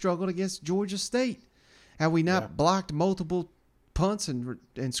 hell, we struggled against Georgia State. Have we not blocked multiple punts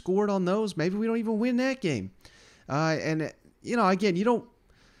and scored on those? Maybe we don't even win that game. And, again, you don't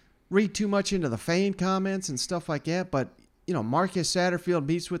read too much into the fan comments and stuff like that. But, Marcus Satterfield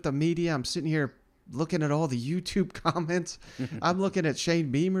meets with the media. I'm sitting here looking at all the YouTube comments. I'm looking at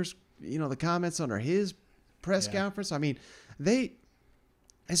Shane Beamer's, the comments under his press conference. I mean, this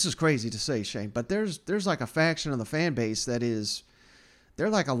is crazy to say, Shane, but there's like a faction of the fan base that they're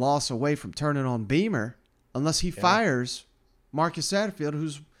like a loss away from turning on Beamer unless he fires Marcus Satterfield,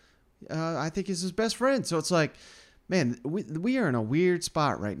 who's I think is his best friend. So it's like, man, we are in a weird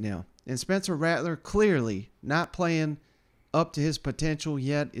spot right now. And Spencer Rattler clearly not playing up to his potential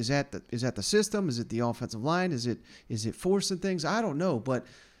yet. Is that the system? Is it the offensive line? Is it forcing things? I don't know. But,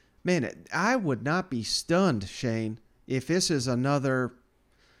 man, I would not be stunned, Shane, if this is another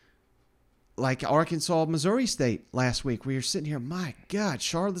like Arkansas, Missouri State last week, where you're sitting here, my God,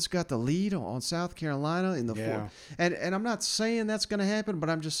 Charlotte's got the lead on South Carolina in the fourth. And I'm not saying that's going to happen, but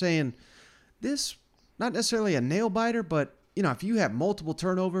I'm just saying this, not necessarily a nail biter, but, if you have multiple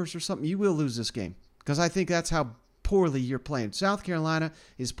turnovers or something, you will lose this game, because I think that's how poorly you're playing. South Carolina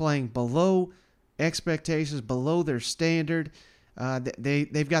is playing below expectations, below their standard.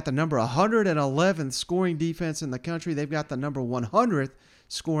 They've got the number 111th scoring defense in the country. They've got the number 100th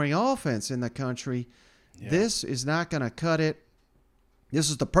scoring offense in the country. Yeah. This is not going to cut it. This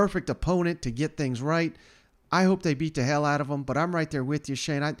is the perfect opponent to get things right. I hope they beat the hell out of them, but I'm right there with you,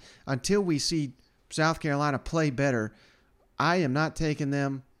 Shane. Until we see South Carolina play better, I am not taking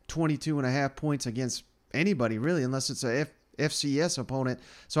them 22.5 points against anybody, really, unless it's a FCS opponent.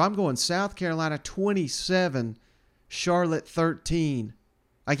 So I'm going South Carolina 27, Charlotte 13.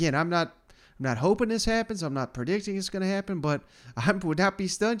 Again, I'm not hoping this happens. I'm not predicting it's going to happen, but I would not be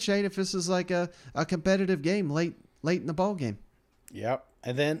stunned, Shane, if this is like a competitive game late in the ball game. Yep.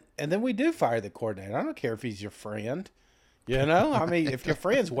 And then we do fire the coordinator. I don't care if he's your friend. I mean, if your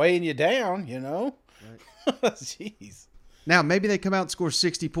friend's weighing you down, Right. Jeez. Now, maybe they come out and score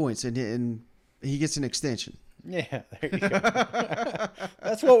 60 points and he gets an extension. Yeah, there you go.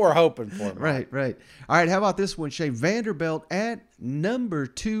 That's what we're hoping for. Right. All right, how about this one, Shane? Vanderbilt at number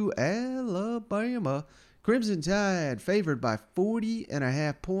 2, Alabama. Crimson Tide favored by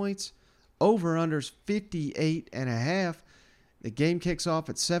 40.5 points. Over-unders 58.5. The game kicks off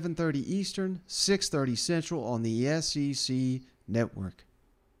at 7:30 Eastern, 6:30 Central on the SEC Network.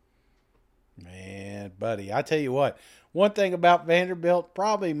 Man, buddy, I tell you what, one thing about Vanderbilt,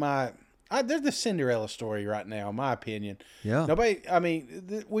 probably they're the Cinderella story right now, in my opinion. Yeah.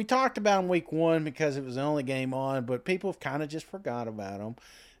 We talked about them week 1 because it was the only game on, but people have kind of just forgot about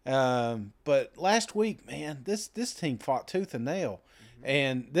them. But last week, man, this team fought tooth and nail.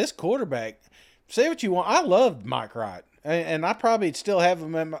 And this quarterback, say what you want, I loved Mike Wright, and I probably still have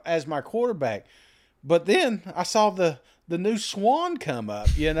him as my quarterback. But then I saw the new Swan come up,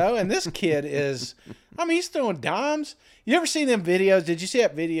 and this kid is, he's throwing dimes. You ever seen them videos? Did you see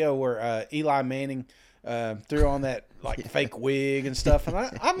that video where Eli Manning threw on that fake wig and stuff? And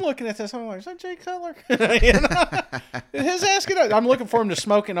I'm looking at this, I'm like, is that Jay Cutler? His ass I'm looking for him to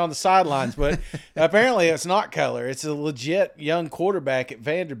smoking on the sidelines, but apparently it's not Cutler. It's a legit young quarterback at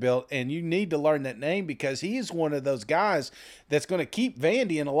Vanderbilt, and you need to learn that name because he is one of those guys that's going to keep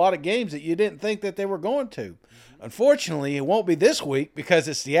Vandy in a lot of games that you didn't think that they were going to. Unfortunately, it won't be this week because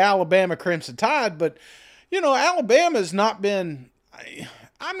it's the Alabama Crimson Tide, but Alabama's not been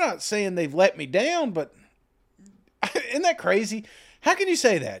 – I'm not saying they've let me down, but isn't that crazy? How can you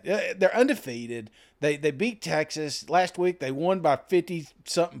say that? They're undefeated. They beat Texas. Last week they won by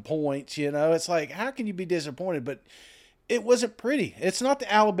 50-something points. It's like, how can you be disappointed? But it wasn't pretty. It's not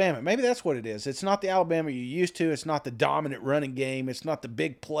the Alabama. Maybe that's what it is. It's not the Alabama you're used to. It's not the dominant running game. It's not the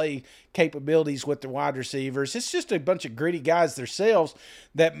big play capabilities with the wide receivers. It's just a bunch of gritty guys themselves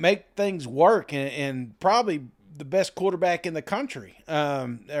that make things work and probably – the best quarterback in the country,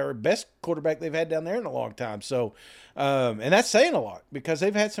 or best quarterback they've had down there in a long time. So, and that's saying a lot because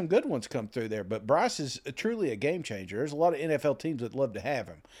they've had some good ones come through there. But Bryce is truly a game changer. There's a lot of NFL teams that love to have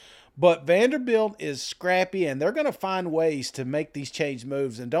him. But Vanderbilt is scrappy, and they're going to find ways to make these change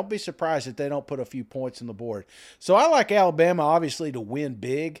moves. And don't be surprised if they don't put a few points on the board. So I like Alabama, obviously, to win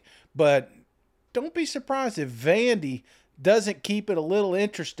big. But don't be surprised if Vandy doesn't keep it a little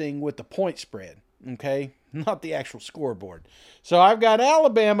interesting with the point spread. Okay? Not the actual scoreboard. So I've got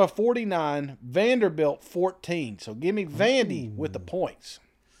Alabama 49, Vanderbilt 14. So give me Vandy with the points.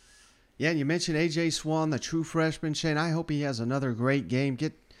 Yeah, and you mentioned A.J. Swan, the true freshman. Shane, I hope he has another great game.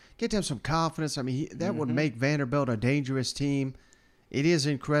 Get them some confidence. That would make Vanderbilt a dangerous team. It is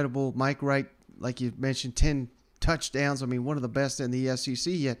incredible. Mike Wright, like you mentioned, 10 touchdowns. One of the best in the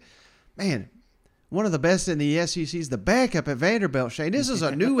SEC yet. Man, one of the best in the SEC is the backup at Vanderbilt, Shane. This is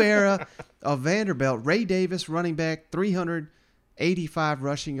a new era of Vanderbilt. Ray Davis, running back, 385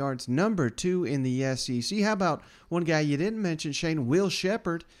 rushing yards, number 2 in the SEC. How about one guy you didn't mention, Shane, Will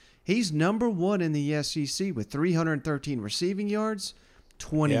Sheppard? He's number 1 in the SEC with 313 receiving yards,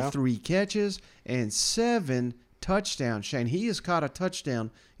 23 catches, and 7 touchdowns. Shane, he has caught a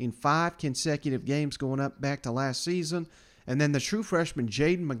touchdown in 5 consecutive games going up back to last season. And then the true freshman,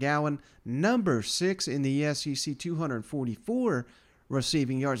 Jaden McGowan, number 6 in the SEC, 244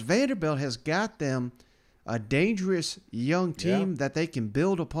 receiving yards. Vanderbilt has got them a dangerous young team that they can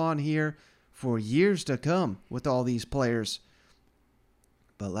build upon here for years to come with all these players.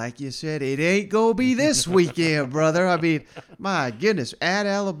 But like you said, it ain't going to be this weekend, brother. My goodness, at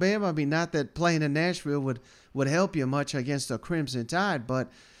Alabama, not that playing in Nashville would help you much against the Crimson Tide,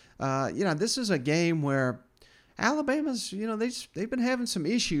 but, this is a game where Alabama's, they've been having some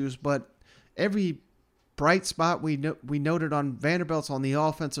issues, but every bright spot we noted on Vanderbilt's on the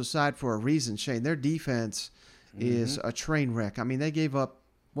offensive side for a reason, Shane. Their defense is a train wreck. They gave up,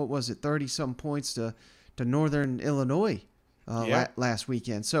 30-some points to Northern Illinois last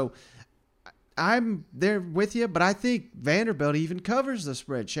weekend. So I'm there with you, but I think Vanderbilt even covers the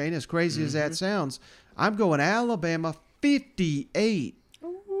spread, Shane, as crazy as that sounds. I'm going Alabama 58.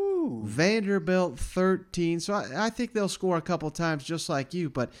 Vanderbilt 13. So I think they'll score a couple times just like you,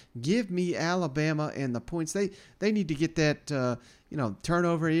 but give me Alabama and the points. They need to get that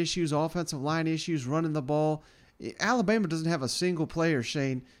turnover issues, offensive line issues, running the ball. Alabama doesn't have a single player,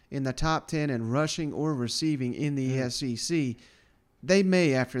 Shane, in the top 10 in rushing or receiving in the SEC. They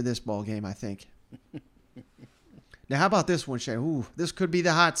may after this ball game, I think. Now, how about this one, Shane? This could be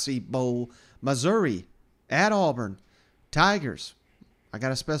the hot seat bowl. Missouri at Auburn. Tigers. I got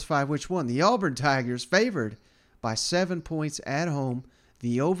to specify which one. The Auburn Tigers favored by 7 points at home.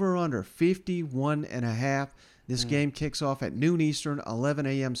 The over-under 51.5. This game kicks off at noon Eastern, 11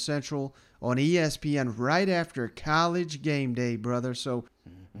 a.m. Central on ESPN right after College Game Day, brother. So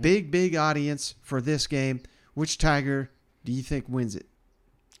big audience for this game. Which Tiger do you think wins it?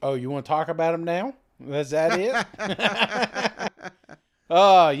 Oh, you want to talk about him now? Is that it?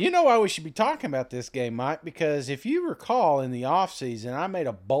 You know why we should be talking about this game, Mike? Because if you recall in the offseason, I made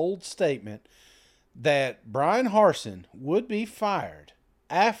a bold statement that Brian Harsin would be fired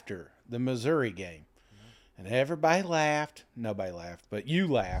after the Missouri game. And everybody laughed. Nobody laughed, but you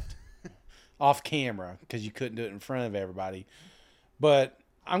laughed. off camera because you couldn't do it in front of everybody. But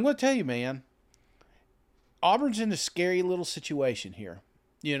I'm going to tell you, man, Auburn's in a scary little situation here.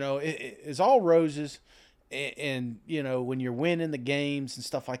 You know, it's all roses and, you know, when you're winning the games and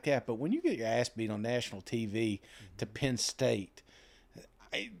stuff like that. But when you get your ass beat on national TV to Penn State,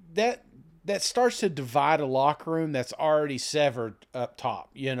 that starts to divide a locker room that's already severed up top.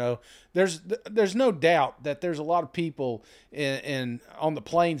 You know, there's no doubt that there's a lot of people in on the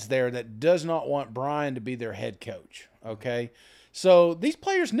plains there that does not want Brian to be their head coach. Okay. So these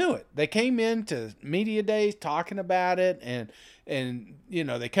players knew it. They came into media days talking about it, and you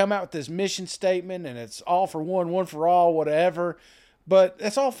know, they come out with this mission statement, and it's all for one for all, whatever. But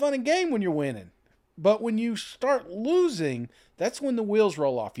that's all fun and game when you're winning. But when you start losing, that's when the wheels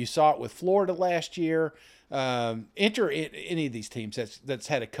roll off. You saw it with Florida last year. Enter any of these teams that's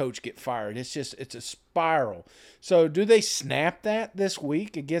had a coach get fired. It's a spiral. So do they snap that this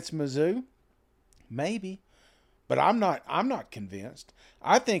week against Mizzou? Maybe. But I'm not convinced.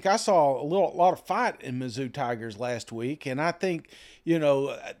 I think I saw a lot of fight in Mizzou Tigers last week, and I think, you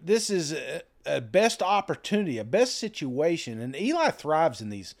know, this is a best opportunity, a best situation, and Eli thrives in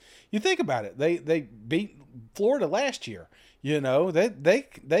these. You think about it. They beat Florida last year. You know,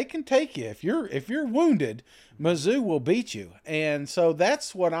 they can take you. If you're wounded, Mizzou will beat you. And so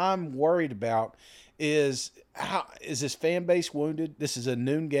that's what I'm worried about is how is this fan base wounded? This is a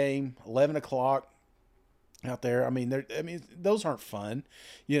noon game, 11 o'clock. Out there, I mean, those aren't fun.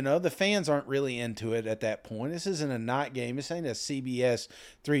 You know, the fans aren't really into it at that point. This isn't a night game. This ain't a CBS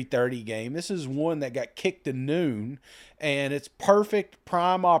 3:30 game. This is one that got kicked to noon, and it's perfect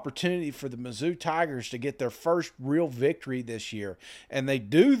prime opportunity for the Mizzou Tigers to get their first real victory this year. And they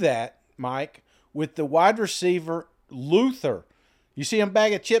do that, Mike, with the wide receiver Luther. You see him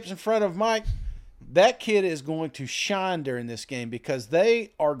bag of chips in front of Mike? That kid is going to shine during this game because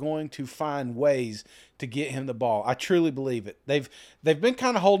they are going to find ways to get him the ball. I truly believe it. They've been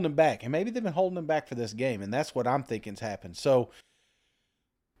kind of holding him back, and maybe they've been holding him back for this game, and that's what I'm thinking's happened. So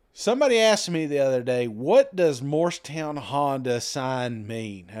somebody asked me the other day, what does Morristown Honda sign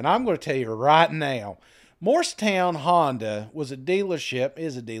mean? And I'm going to tell you right now. Morristown Honda is a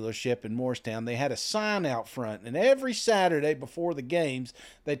dealership in Morristown. They had a sign out front, and every Saturday before the games,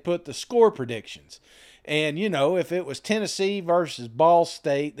 they'd put the score predictions. And, you know, if it was Tennessee versus Ball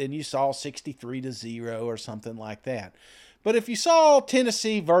State, then you saw 63-0 or something like that. But if you saw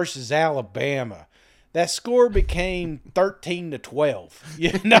Tennessee versus Alabama, that score became 13-12.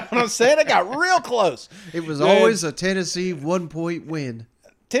 You know what I'm saying? It got real close. It was always a Tennessee 1-point win.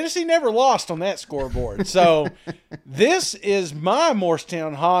 Tennessee never lost on that scoreboard. So this is my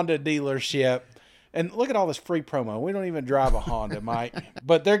Morristown Honda dealership. And look at all this free promo. We don't even drive a Honda, Mike.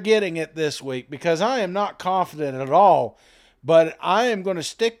 But they're getting it this week because I am not confident at all. But I am going to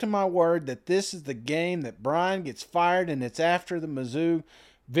stick to my word that this is the game that Brian gets fired, and it's after the Mizzou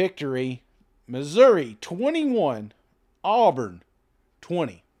victory. Missouri 21, Auburn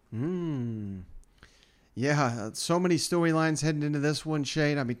 20. Yeah, so many storylines heading into this one,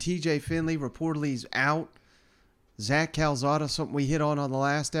 Shane. I mean, TJ Finley reportedly is out. Zach Calzada, something we hit on the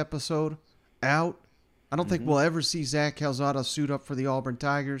last episode, out. I don't think we'll ever see Zach Calzada suit up for the Auburn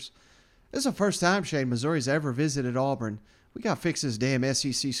Tigers. This is the first time, Shane, Missouri's ever visited Auburn. We got to fix this damn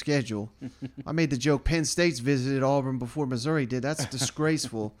SEC schedule. I made the joke Penn State's visited Auburn before Missouri did. That's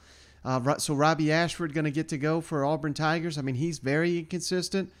disgraceful. So Robbie Ashford going to get to go for Auburn Tigers. I mean, he's very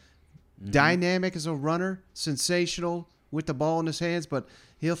inconsistent. Dynamic as a runner, sensational with the ball in his hands, but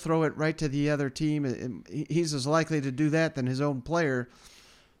he'll throw it right to the other team. And he's as likely to do that than his own player.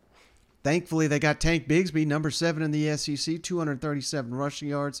 Thankfully, they got Tank Bigsby, number 7 in the SEC, 237 rushing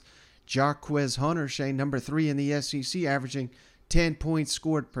yards. Jarquez Hunter, Shane, number 3 in the SEC, averaging 10 points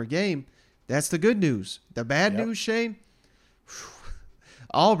scored per game. That's the good news. The bad news, Shane?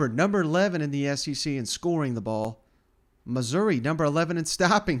 Auburn, number 11 in the SEC in scoring the ball. Missouri, number 11 in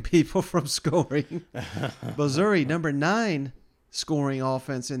stopping people from scoring. Missouri, number 9 scoring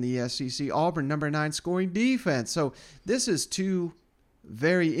offense in the SEC. Auburn, number 9 scoring defense. So this is two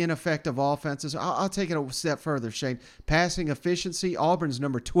very ineffective offenses. I'll take it a step further, Shane. Passing efficiency, Auburn's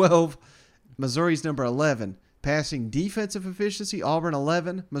number 12. Missouri's number 11. Passing defensive efficiency, Auburn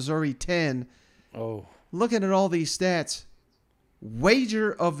 11. Missouri 10. Oh. Looking at all these stats,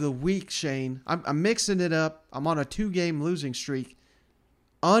 wager of the week, Shane. I'm mixing it up. I'm on a 2-game losing streak.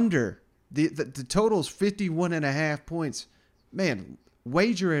 Under. The total's 51.5 points. Man,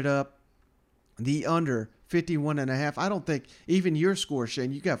 wager it up. The under 51.5. I don't think even your score,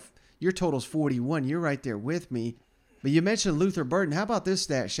 Shane, your total's 41. You're right there with me. But you mentioned Luther Burden. How about this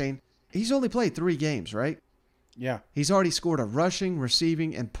stat, Shane? He's only played 3 games, right? Yeah. He's already scored a rushing,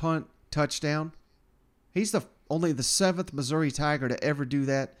 receiving, and punt touchdown. He's only the 7th Missouri Tiger to ever do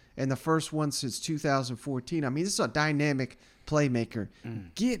that, and the first one since 2014. I mean, this is a dynamic playmaker.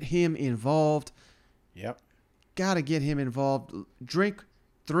 Get him involved. Yep. Got to get him involved. Drink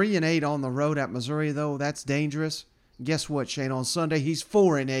 3-8 on the road at Missouri, though. That's dangerous. Guess what, Shane? On Sunday, he's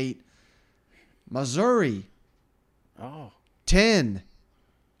 4-8. Missouri, 10.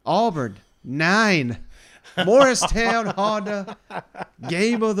 Auburn, 9. Morristown Honda,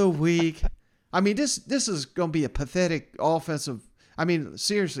 game of the week. I mean, this is going to be a pathetic offensive. I mean,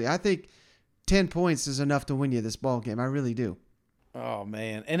 seriously, I think 10 points is enough to win you this ball game. I really do. Oh,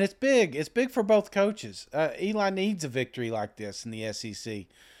 man. And it's big. It's big for both coaches. Eli needs a victory like this in the SEC.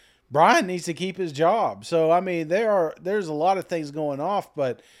 Brian needs to keep his job. So, I mean, there's a lot of things going off,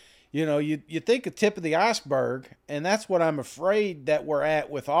 but, you know, you think a tip of the iceberg, and that's what I'm afraid that we're at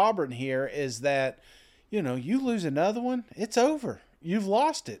with Auburn here is that, you know, you lose another one, it's over. You've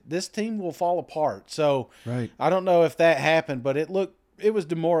lost it. This team will fall apart. So, right. I don't know if that happened, but it was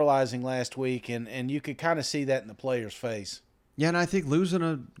demoralizing last week, and you could kind of see that in the players' face. Yeah, and I think losing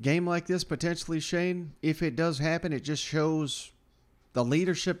a game like this potentially, Shane, if it does happen, it just shows the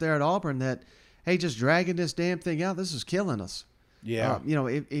leadership there at Auburn that, hey, just dragging this damn thing out, this is killing us. Yeah. You know,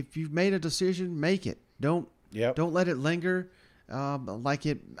 if you've made a decision, make it. Don't let it linger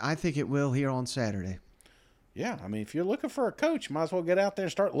I think it will here on Saturday. Yeah, I mean, if you're looking for a coach, might as well get out there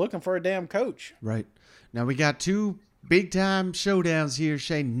and start looking for a damn coach. Right. Now we got 2 big-time showdowns here,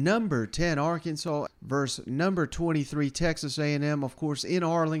 Shane. Number 10, Arkansas versus number 23, Texas A&M, of course, in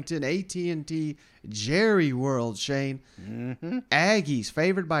Arlington, AT&T Jerry World, Shane. Mm-hmm. Aggies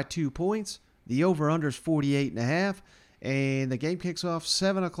favored by 2 points. The over-under is 48.5. And the game kicks off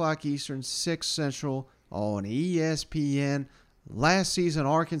 7 o'clock Eastern, 6 Central on ESPN. Last season,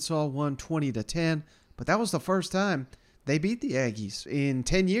 Arkansas won 20-10, but that was the first time they beat the Aggies in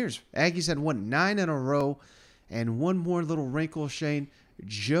 10 years. Aggies had won 9 in a row. And one more little wrinkle, Shane.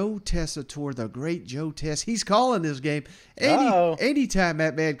 Joe Tessitore, the great Joe Tess, he's calling this game. Anytime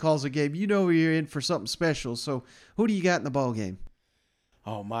that man calls a game, you know you're in for something special. So who do you got in the ball game?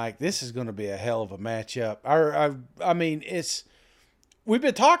 Oh, Mike, this is going to be a hell of a matchup. I mean, we've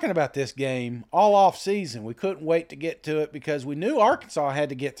been talking about this game all off season. We couldn't wait to get to it because we knew Arkansas had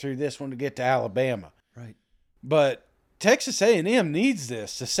to get through this one to get to Alabama. Right. But Texas A&M needs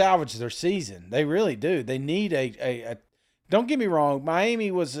this to salvage their season. They really do. They need a don't get me wrong,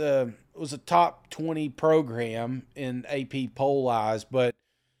 Miami was a top 20 program in AP poll eyes, but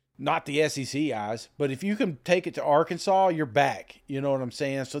not the SEC eyes. But if you can take it to Arkansas, you're back. You know what I'm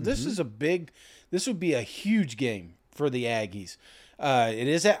saying? So this is this would be a huge game for the Aggies. It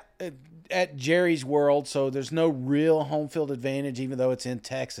is at Jerry's World, so there's no real home field advantage, even though it's in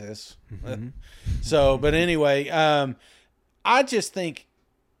Texas. So, but anyway, I just think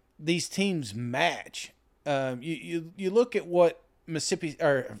these teams match. You look at what Mississippi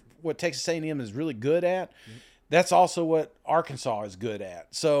or what Texas A&M is really good at. That's also what Arkansas is good at.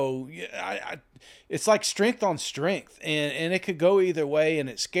 So it's like strength on strength, and it could go either way. And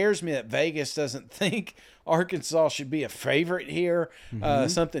it scares me that Vegas doesn't think Arkansas should be a favorite here.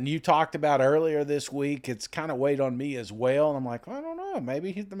 Something you talked about earlier this week. It's kind of weighed on me as well. And I'm like, I don't know.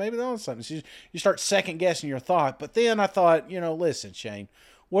 Maybe they're on something. So you start second guessing your thought. But then I thought, listen, Shane,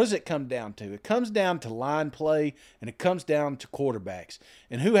 what does it come down to? It comes down to line play, and it comes down to quarterbacks.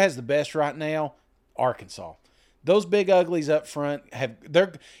 And who has the best right now? Arkansas. Those big uglies up front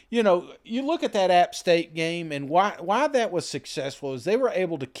you look at that App State game, and why that was successful is they were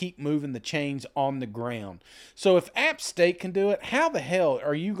able to keep moving the chains on the ground. So if App State can do it, how the hell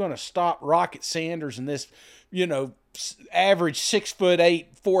are you going to stop Rocket Sanders and this, average 6'8",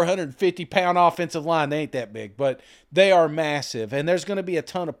 450-pound offensive line? They ain't that big, but they are massive, and there's going to be a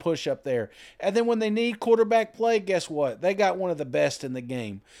ton of push up there. And then when they need quarterback play, guess what? They got one of the best in the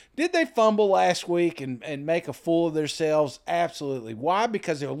game. Did they fumble last week and make a fool of themselves? Absolutely. Why?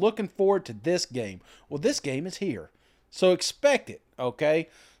 Because they're looking forward to this game. Well, this game is here, so expect it, okay?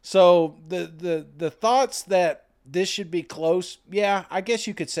 So the thoughts that this should be close, yeah, I guess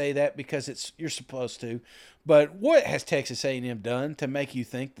you could say that because you're supposed to. But what has Texas A&M done to make you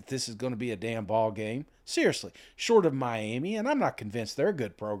think that this is going to be a damn ball game? Seriously, short of Miami, and I'm not convinced they're a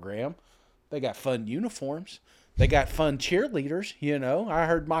good program. They got fun uniforms. They got fun cheerleaders, I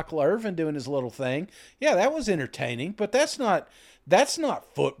heard Michael Irvin doing his little thing. Yeah, that was entertaining, but that's not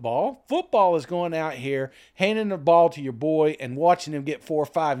football. Football is going out here, handing the ball to your boy and watching him get 4 or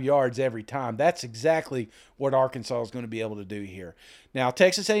 5 yards every time. That's exactly what Arkansas is going to be able to do here. Now,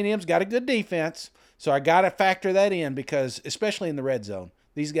 Texas A&M's got a good defense, so I got to factor that in because, especially in the red zone,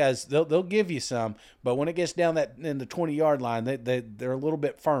 These guys, they'll give you some, but when it gets down that in the 20-yard line, they're a little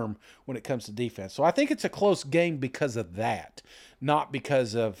bit firm when it comes to defense. So I think it's a close game because of that, not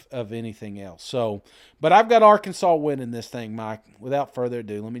because of anything else. So, but I've got Arkansas winning this thing, Mike. Without further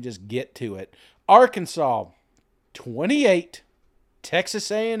ado, let me just get to it. Arkansas 28,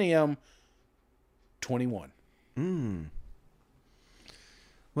 Texas A&M 21.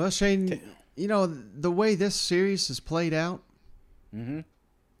 Well, Shane, you know, the way this series has played out,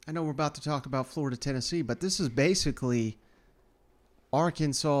 I know we're about to talk about Florida, Tennessee, but this is basically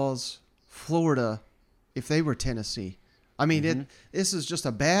Arkansas's Florida if they were Tennessee. I mean, this is just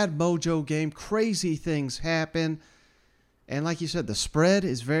a bad mojo game. Crazy things happen. And like you said, the spread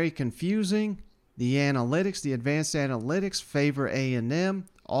is very confusing. The analytics, the advanced analytics favor A&M.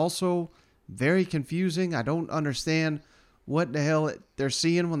 Also very confusing. I don't understand what the hell they're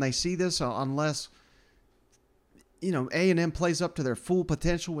seeing when they see this unless, you know, A&M plays up to their full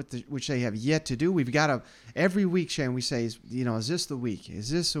potential, which they have yet to do. We've got to, every week, Shane, we say, you know, is this the week? Is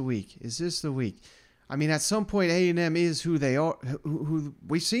this the week? Is this the week? I mean, at some point, A&M is who they are, who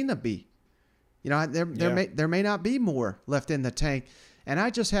we've seen them be. You know, there may not be more left in the tank. And I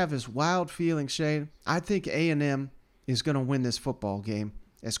just have this wild feeling, Shane. I think A&M is going to win this football game.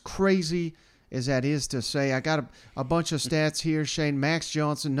 As crazy as that is to say, I got a bunch of stats here. Shane, Max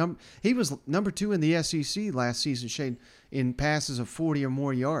Johnson, he was number 2 in the SEC last season, Shane, in passes of 40 or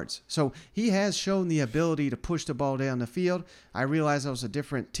more yards. So he has shown the ability to push the ball down the field. I realize that was a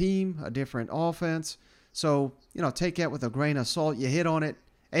different team, a different offense. So, you know, take that with a grain of salt. You hit on it.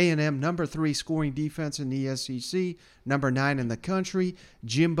 A&M, number 3 scoring defense in the SEC, number 9 in the country.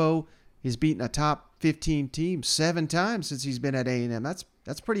 Jimbo has beaten a top 15 team 7 times since he's been at A&M.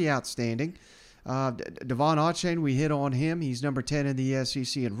 That's pretty outstanding. Devon Achane, we hit on him. He's number 10 in the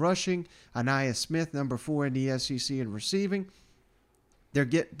SEC in rushing. Anaya Smith, number 4 in the SEC in receiving.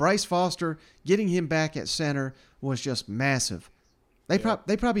 Bryce Foster, getting him back at center was just massive. They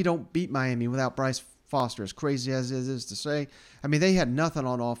probably don't beat Miami without Bryce Foster, as crazy as it is to say. I mean, they had nothing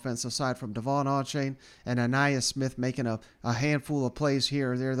on offense aside from Devon Achane and Anaya Smith making a handful of plays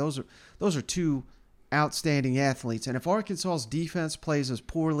here or there. Those are 2 outstanding athletes. And if Arkansas's defense plays as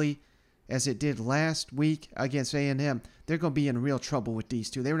poorly as it did last week against A&M, they're going to be in real trouble with these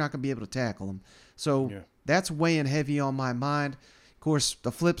 2. They're not going to be able to tackle them. So that's weighing heavy on my mind. Of course,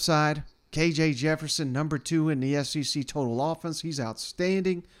 the flip side, KJ Jefferson, number 2 in the SEC total offense. He's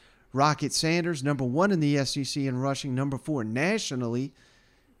outstanding. Rocket Sanders, number 1 in the SEC in rushing, number 4 nationally.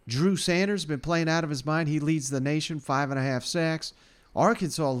 Drew Sanders been playing out of his mind. He leads the nation, 5.5 sacks.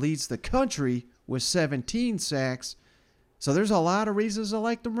 Arkansas leads the country with 17 sacks. So there's a lot of reasons to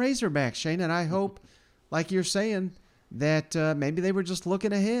like them Razorbacks, Shane, and I hope, like you're saying, that maybe they were just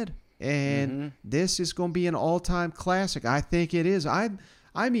looking ahead. And this is going to be an all-time classic. I think it is. I'm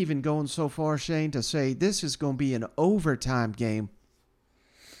even going so far, Shane, to say this is going to be an overtime game.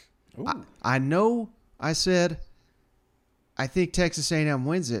 I know I said I think Texas A&M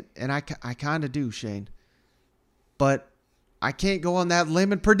wins it, and I kind of do, Shane. But I can't go on that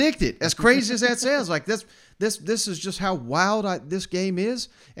limb and predict it. As crazy as that sounds, like this is just how wild this game is,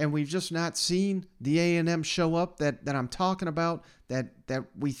 and we've just not seen the A&M show up that I'm talking about that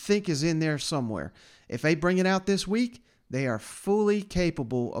we think is in there somewhere. If they bring it out this week, they are fully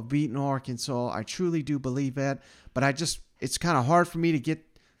capable of beating Arkansas. I truly do believe that, but it's kind of hard for me to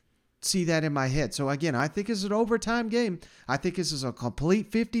see that in my head. So again, I think it's an overtime game. I think this is a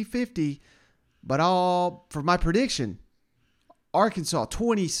complete 50-50, but for my prediction, Arkansas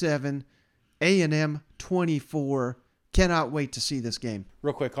 27, A&M 24. Cannot wait to see this game.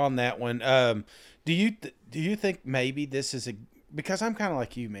 Real quick on that one, do you think maybe this is because I'm kind of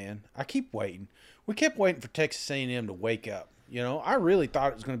like you, man. I keep waiting. We kept waiting for Texas A&M to wake up. You know, I really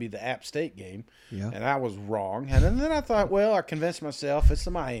thought it was going to be the App State game, and I was wrong. And then I thought, well, I convinced myself it's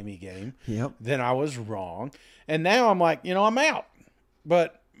the Miami game. Yep. Then I was wrong. And now I'm like, you know, I'm out.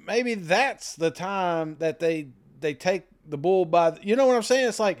 But maybe that's the time that they take the bull by you know what I'm saying?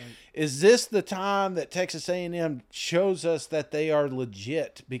 It's like, is this the time that Texas A&M shows us that they are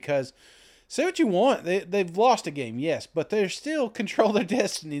legit? Because say what you want, they've lost a game, yes, but they still control their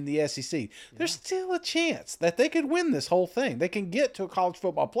destiny in the SEC. There's still a chance that they could win this whole thing. They can get to a college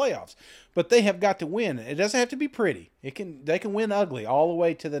football playoffs, but they have got to win. It doesn't have to be pretty. They can win ugly all the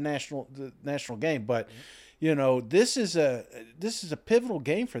way to the national game. But you know, this is a pivotal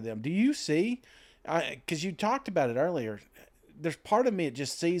game for them. Do you see? Because you talked about it earlier. There's part of me that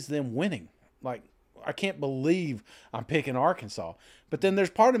just sees them winning. Like, I can't believe I'm picking Arkansas. But then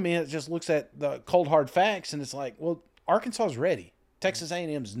there's part of me that just looks at the cold hard facts and it's like, well, Arkansas is ready. Texas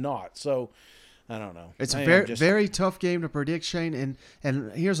A&M's not. So I don't know. It's a very tough game to predict, Shane.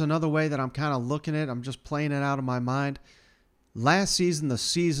 And here's another way that I'm kind of looking at it. I'm just playing it out of my mind. Last season, the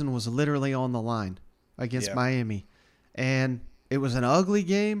season was literally on the line against Miami. And it was an ugly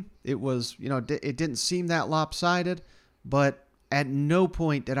game. It was, it didn't seem that lopsided. But at no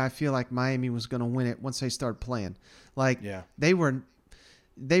point did I feel like Miami was going to win it once they started playing. They were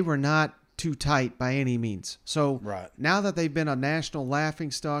not too tight by any means. So now that they've been a national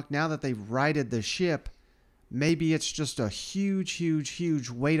laughingstock, now that they've righted the ship, maybe it's just a huge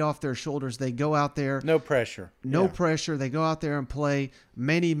weight off their shoulders. They go out there. No pressure. No pressure. They go out there and play.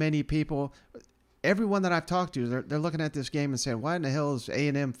 Many people. Everyone that I've talked to, they're looking at this game and saying, why in the hell is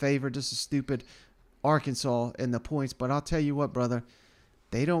A&M favored? This is stupid. Arkansas in the points. But I'll tell you what, brother,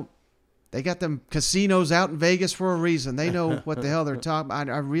 they got them casinos out in Vegas for a reason. They know what the hell they're talking about.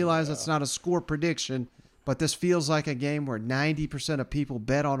 I realize it's not a score prediction, but this feels like a game where 90% of people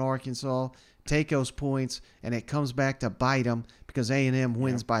bet on Arkansas, take those points, and it comes back to bite them because A&M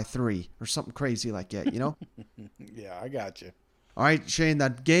wins by 3 or something crazy like that, Yeah, I got you. All right, Shane, the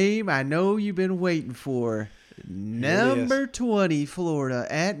game I know you've been waiting for. Number 20, Florida,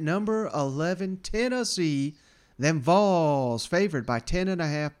 at number 11, Tennessee. Them Vols favored by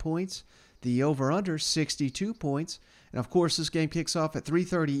 10.5 points. The over-under, 62 points. And, of course, this game kicks off at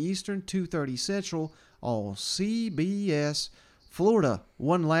 3:30 Eastern, 2:30 Central, all CBS. Florida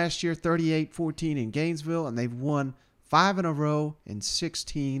won last year 38-14 in Gainesville, and they've won 5 in a row in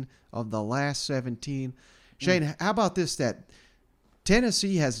 16 of the last 17. Shane, how about this, that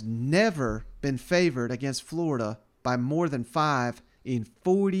Tennessee has never been favored against Florida by more than 5 in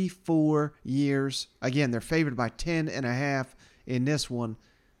 44 years. Again, they're favored by 10.5 in this one.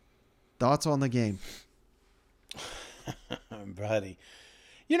 Thoughts on the game? Buddy.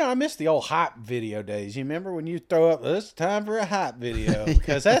 I miss the old hype video days. You remember when you throw up, it's time for a hype video?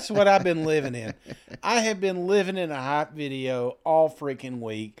 Because that's what I've been living in. I have been living in a hype video all freaking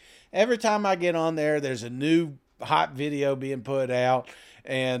week. Every time I get on there, there's a new hype video being put out.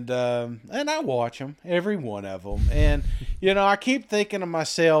 And I watch them, every one of them. And, I keep thinking to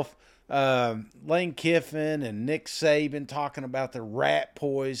myself, Lane Kiffin and Nick Saban talking about the rat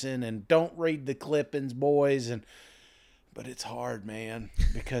poison and don't read the clippings, boys. But it's hard, man,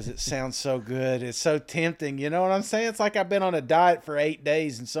 because it sounds so good. It's so tempting. You know what I'm saying? It's like I've been on a diet for 8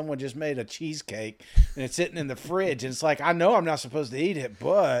 days and someone just made a cheesecake and it's sitting in the fridge. And it's like, I know I'm not supposed to eat it,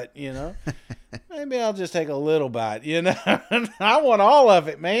 but, maybe I'll just take a little bite, I want all of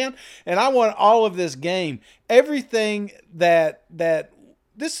it, man. And I want all of this game. Everything that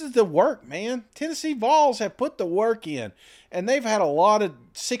this is the work, man. Tennessee Vols have put the work in, and they've had a lot of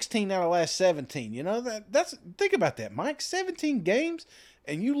 16 out of the last 17. That's think about that, Mike. 17 games,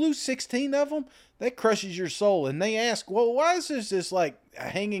 and you lose 16 of them. That crushes your soul. And they ask, well, why is this just like a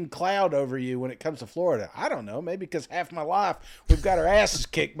hanging cloud over you when it comes to Florida? I don't know. Maybe because half my life we've got our asses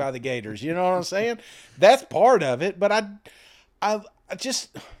kicked by the Gators. You know what I'm saying? That's part of it. But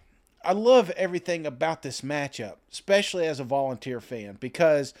I love everything about this matchup, especially as a Volunteer fan,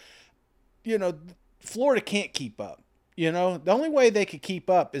 because, Florida can't keep up. The only way they could keep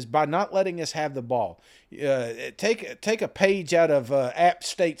up is by not letting us have the ball. Take a page out of App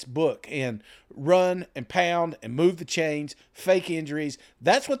State's book and run and pound and move the chains, fake injuries.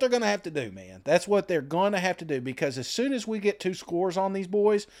 That's what they're going to have to do, man. That's what they're going to have to do, because as soon as we get 2 scores on these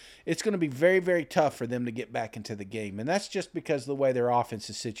boys, it's going to be very, very tough for them to get back into the game. And that's just because of the way their offense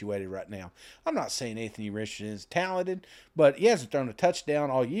is situated right now. I'm not saying Anthony Richardson is talented, but he hasn't thrown a touchdown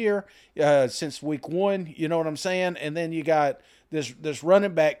all year since week 1. You know what I'm saying? And then you got this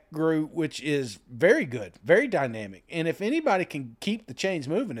running back group, which is very good, very dynamic. And if anybody can keep the chains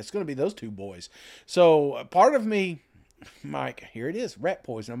moving, it's going to be those 2 boys. So part of me, Mike, here it is, rat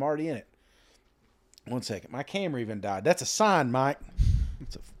poison. I'm already in it. 1 second. My camera even died. That's a sign, Mike.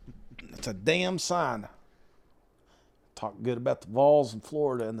 It's a damn sign. Talk good about the Vols in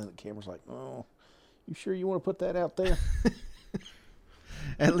Florida, and then the camera's like, oh, you sure you want to put that out there?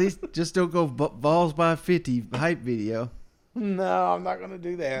 At least just don't go Vols by 50 hype video. No, I'm not going to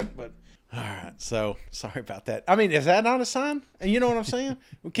do that, but all right. So sorry about that. I mean, is that not a sign? And you know what I'm saying?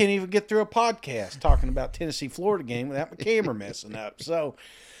 We can't even get through a podcast talking about Tennessee-Florida game without my camera messing up. So,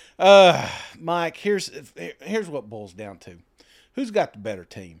 Mike, here's what it boils down to. Who's got the better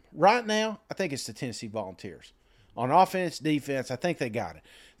team? Right now, I think it's the Tennessee Volunteers. On offense, defense, I think they got it.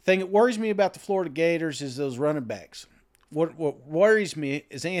 The thing that worries me about the Florida Gators is those running backs. What worries me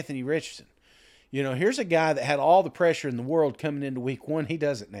is Anthony Richardson. Here's a guy that had all the pressure in the world coming into week 1. He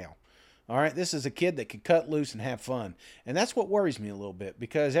doesn't now. All right, this is a kid that can cut loose and have fun. And that's what worries me a little bit,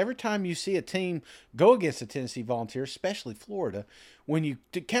 because every time you see a team go against the Tennessee Volunteers, especially Florida, when you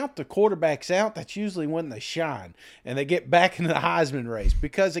count the quarterbacks out, that's usually when they shine and they get back into the Heisman race.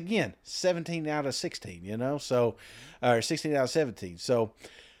 Because, again, 17 out of 16, or 16 out of 17. So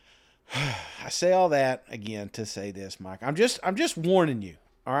I say all that, again, to say this, Mike. I'm just warning you,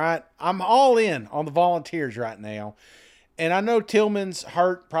 all right? I'm all in on the Volunteers right now. And I know Tillman's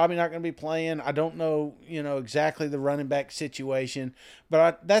hurt, probably not going to be playing. I don't know, exactly the running back situation.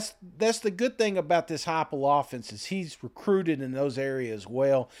 But that's the good thing about this Heupel offense is he's recruited in those areas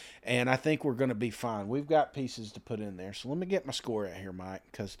well. And I think we're going to be fine. We've got pieces to put in there. So let me get my score out here, Mike,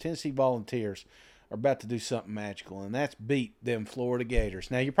 because Tennessee Volunteers are about to do something magical, and that's beat them Florida Gators.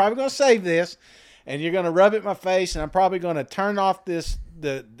 Now, you're probably going to save this, and you're going to rub it in my face, and I'm probably going to turn off the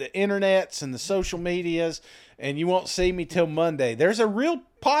internets and the social medias, and you won't see me till Monday. There's a real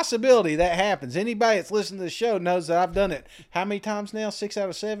possibility that happens. Anybody that's listened to the show knows that I've done it. How many times now? 6 out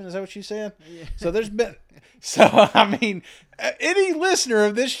of 7? Is that what you said? Yeah. Any listener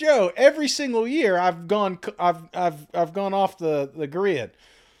of this show, every single year I've gone off the grid.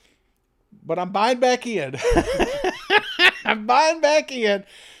 But I'm buying back in. I'm buying back in.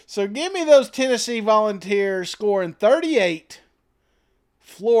 So give me those Tennessee Volunteers scoring 38,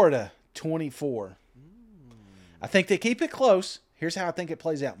 Florida 24. I think they keep it close. Here's how I think it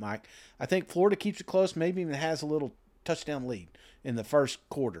plays out, Mike. I think Florida keeps it close, maybe even has a little touchdown lead in the first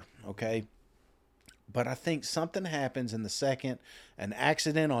quarter, okay? But I think something happens in the second, an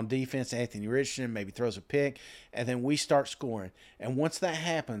accident on defense, Anthony Richardson maybe throws a pick, and then we start scoring. And once that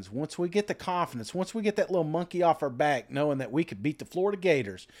happens, once we get the confidence, once we get that little monkey off our back knowing that we could beat the Florida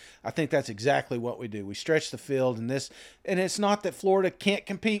Gators, I think that's exactly what we do. We stretch the field, and it's not that Florida can't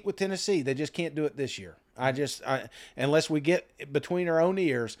compete with Tennessee. They just can't do it this year. Unless we get between our own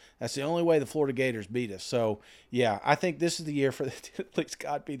ears, that's the only way the Florida Gators beat us. So, yeah, I think this is the year please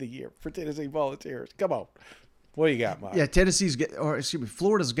God be the year for Tennessee Volunteers. Come on. What do you got, Mike? Yeah,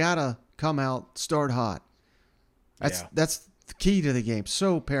 Florida's got to come out, start hot. That's the key to the game.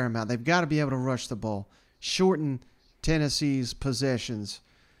 So paramount. They've got to be able to rush the ball, shorten Tennessee's possessions.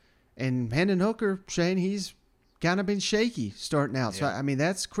 And Hendon Hooker, Shane, he's kind of been shaky starting out. So, I mean,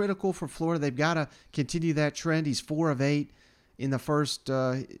 that's critical for Florida. They've got to continue that trend. He's 4 of 8 in the first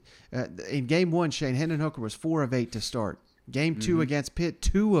in game 1, Shane. Hendon Hooker was 4 of 8 to start. Game 2 against Pitt,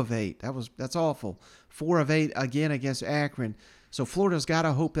 2 of 8. That's awful. 4 of 8 again against Akron. So Florida's got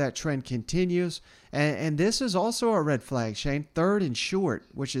to hope that trend continues. And this is also a red flag, Shane. 3rd and short,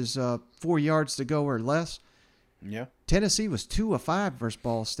 which is 4 yards to go or less. Yeah. Tennessee was 2 of 5 versus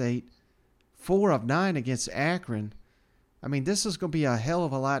Ball State. 4 of 9 against Akron. I mean, this is going to be a hell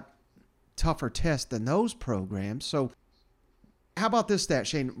of a lot tougher test than those programs. So how about this stat,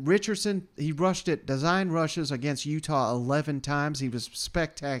 Shane? Richardson, he rushed it, design rushes against Utah 11 times. He was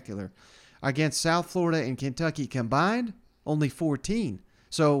spectacular. Against South Florida and Kentucky combined, only 14.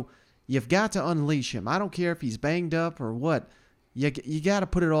 So you've got to unleash him. I don't care if he's banged up or what. You got to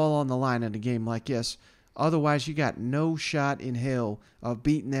put it all on the line in a game like this. Otherwise, you got no shot in hell of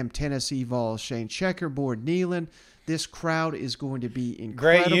beating them Tennessee Vols, Shane. Checkerboard kneeling. This crowd is going to be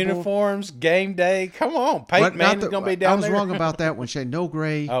incredible. Great uniforms, game day. Come on. Peyton Manning's going to be down there. I was wrong about that one, Shane. No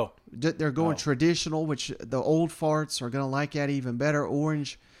gray. Oh. They're going traditional, which the old farts are going to like that even better.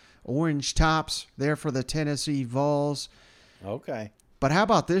 Orange tops there for the Tennessee Vols. Okay. But how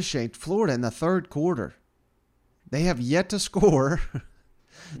about this, Shane? Florida in the third quarter. They have yet to score.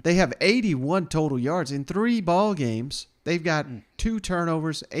 They have 81 total yards in 3 ball games. They've got 2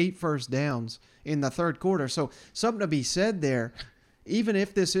 turnovers, 8 first downs in the third quarter. So something to be said there. Even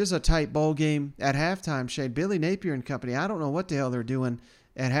if this is a tight ball game at halftime, Shane, Billy Napier and company, I don't know what the hell they're doing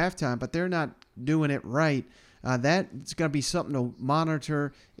at halftime, but they're not doing it right. That's going to be something to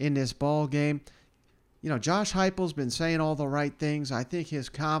monitor in this ball game. Josh Heupel's been saying all the right things. I think his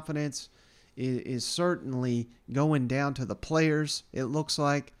confidence is certainly going down to the players, it looks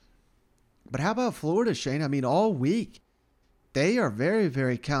like. But how about Florida, Shane? I mean, all week, they are very,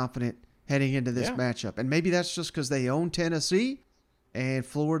 very confident heading into this matchup. And maybe that's just because they own Tennessee, and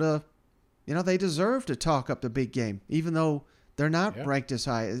Florida, they deserve to talk up the big game, even though they're not ranked as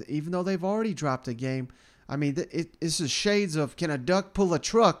high, even though they've already dropped a game. I mean, this is shades of, can a duck pull a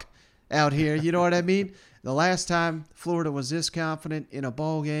truck out here? You know what I mean? The last time Florida was this confident in a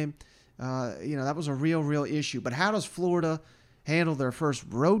ball game, that was a real issue. But how does Florida handle their first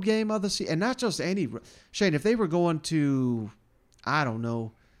road game of the season? And not just any. Shane, if they were going to, I don't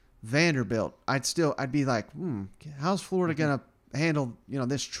know, Vanderbilt, I'd be like, how's Florida going to handle,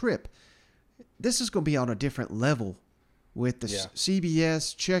 this trip? This is going to be on a different level with the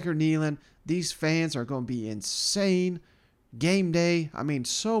CBS, Checker Neyland. These fans are going to be insane. Game day, I mean,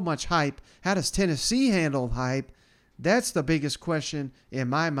 so much hype. How does Tennessee handle hype? That's the biggest question in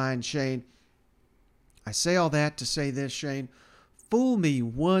my mind, Shane. I say all that to say this, Shane. Fool me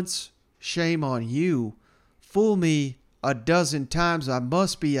once, shame on you. Fool me a dozen times, I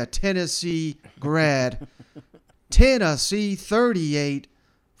must be a Tennessee grad. Tennessee 38,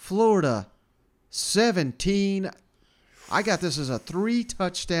 Florida 17. I got this as a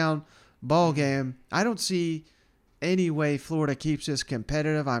 3-touchdown ball game. I don't see any way Florida keeps this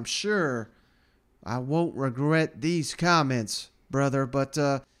competitive. I'm sure I won't regret these comments, brother. But,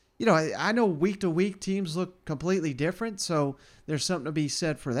 I know week to week teams look completely different, so there's something to be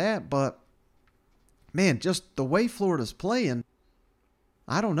said for that. But, man, just the way Florida's playing,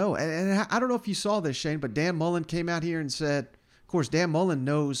 I don't know. And I don't know if you saw this, Shane, but Dan Mullen came out here and said, of course, Dan Mullen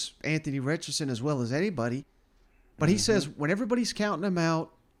knows Anthony Richardson as well as anybody. But he says when everybody's counting him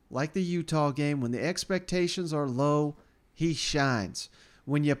out, like the Utah game, when the expectations are low, he shines.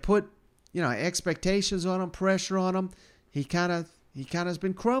 When you put, expectations on him, pressure on him, he kind of has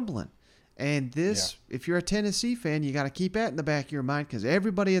been crumbling. And this, if you're a Tennessee fan, you got to keep that in the back of your mind because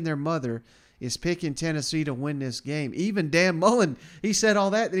everybody and their mother is picking Tennessee to win this game. Even Dan Mullen, he said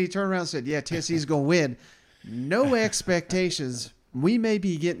all that, then he turned around and said, yeah, Tennessee's going to win. No expectations. We may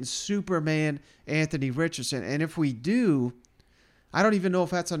be getting Superman Anthony Richardson. And if we do, I don't even know if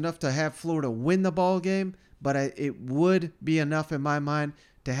that's enough to have Florida win the ball game, but it would be enough in my mind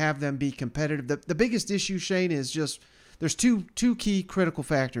to have them be competitive. The biggest issue, Shane, is just there's two key critical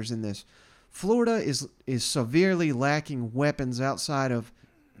factors in this. Florida is severely lacking weapons outside of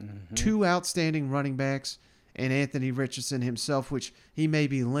two outstanding running backs and Anthony Richardson himself, which he may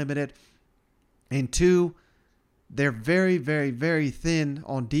be limited. And two, they're very, very, very thin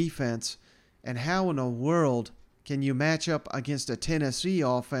on defense. And how in the world can you match up against a Tennessee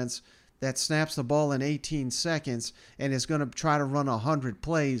offense that snaps the ball in 18 seconds and is going to try to run 100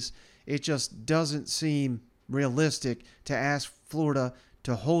 plays? It just doesn't seem realistic to ask Florida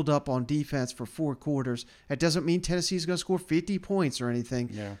to hold up on defense for 4 quarters. That doesn't mean Tennessee's going to score 50 points or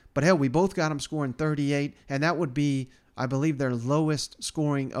anything. Yeah. But hell, we both got them scoring 38, and that would be, I believe, their lowest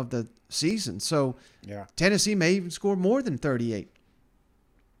scoring of the season. So Tennessee may even score more than 38.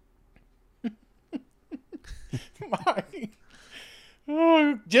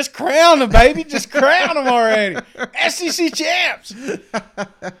 Just crown them, baby. Just crown them already. SEC champs.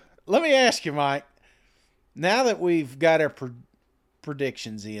 Let me ask you, Mike. Now that we've got our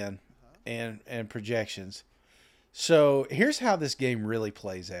predictions in and projections, so here's how this game really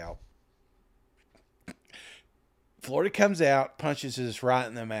plays out. Florida comes out, punches us right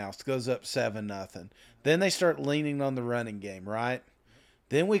in the mouth, goes up 7-0. Then they start leaning on the running game, right?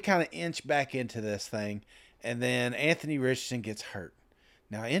 Then we kind of inch back into this thing. And then Anthony Richardson gets hurt.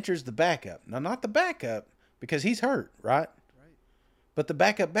 Now enters the backup. Now, not the backup because he's hurt, right? But the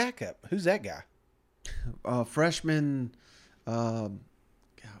backup. Who's that guy? Freshman. Don't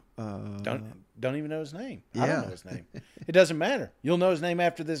even know his name. I don't know his name. It doesn't matter. You'll know his name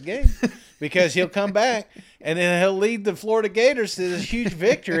after this game because he'll come back and then he'll lead the Florida Gators to this huge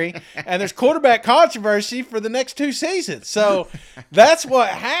victory. And there's quarterback controversy for the next 2 seasons. So that's what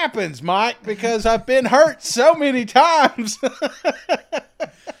happens, Mike, because I've been hurt so many times.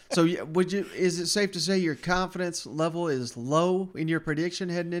 So is it safe to say your confidence level is low in your prediction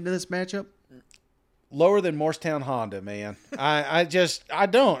heading into this matchup? Lower than Morristown Honda, man. I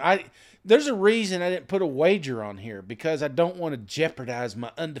don't. There's a reason I didn't put a wager on here because I don't want to jeopardize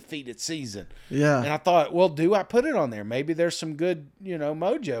my undefeated season. Yeah. And I thought, well, do I put it on there? Maybe there's some good,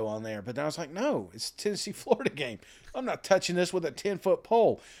 mojo on there. But then I was like, no, it's a Tennessee-Florida game. I'm not touching this with a 10-foot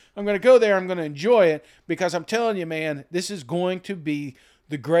pole. I'm going to go there. I'm going to enjoy it because I'm telling you, man, this is going to be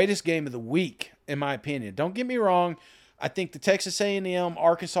the greatest game of the week, in my opinion. Don't get me wrong. I think the Texas A&M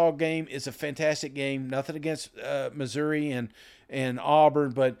Arkansas game is a fantastic game. Nothing against Missouri and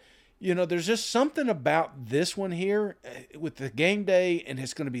Auburn, but there's just something about this one here with the game day, and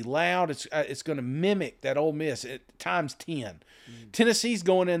it's going to be loud. It's going to mimic that Ole Miss at times 10. Mm-hmm. Tennessee's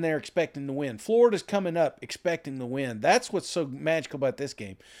going in there expecting to win. Florida's coming up expecting to win. That's what's so magical about this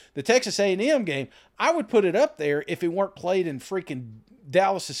game. The Texas A&M game, I would put it up there if it weren't played in freaking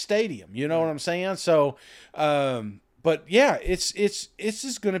Dallas Stadium. You know what I'm saying? So. But yeah, it's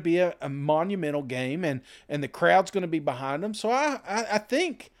just going to be a monumental game, and the crowd's going to be behind them. So I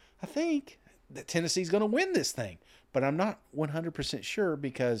think that Tennessee's going to win this thing, but I'm not 100% sure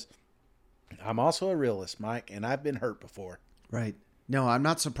because I'm also a realist, Mike, and I've been hurt before. Right. No, I'm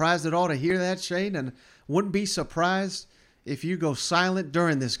not surprised at all to hear that, Shane, and wouldn't be surprised if you go silent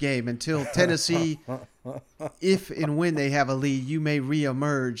during this game until Tennessee, if and when they have a lead, you may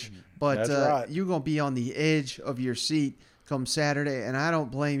reemerge. But right. You're going to be on the edge of your seat come Saturday, and I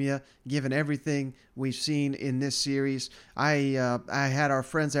don't blame you, given everything we've seen in this series. I had our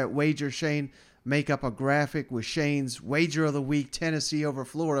friends at Wager Shane make up a graphic with Shane's Wager of the Week, Tennessee over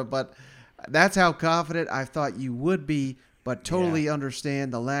Florida, but that's how confident I thought you would be, but totally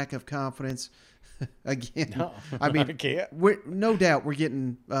understand the lack of confidence. Again, No, I mean, I can't. No doubt we're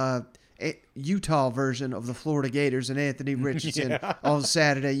getting a Utah version of the Florida Gators and Anthony Richardson on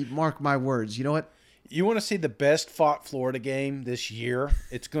Saturday. Mark my words. You know what? You want to see the best fought Florida game this year?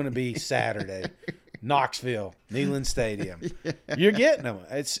 It's going to be Saturday. Knoxville, Neyland Stadium. You're getting them.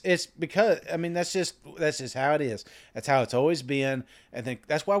 It's because, I mean, that's just how it is. That's how it's always been. I think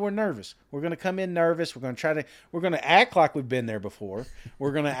that's why we're nervous. We're going to come in nervous. We're going to act like we've been there before.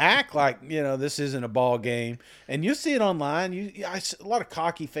 We're going to act like, this isn't a ball game. And you see it online. A lot of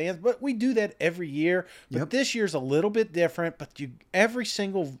cocky fans, but we do that every year. But this year's a little bit different. But every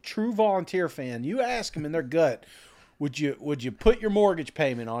single true volunteer fan, you ask them in their gut, would you put your mortgage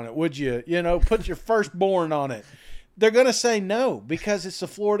payment on it? Would you, put your firstborn on it? They're going to say no because it's the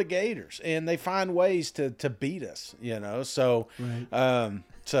Florida Gators and they find ways to beat us,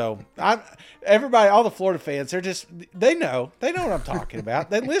 So, right. Everybody, all the Florida fans, they know what I'm talking about.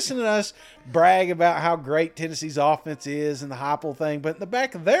 They listen to us brag about how great Tennessee's offense is and the Heupel thing, but in the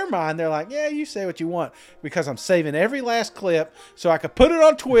back of their mind, they're like, yeah, you say what you want, because I'm saving every last clip so I could put it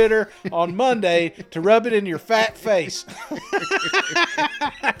on Twitter on Monday to rub it in your fat face.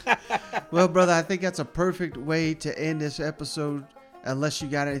 Well, brother, I think that's a perfect way to end this episode, unless you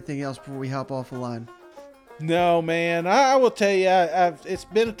got anything else before we hop off the line. No, man. I will tell you, it's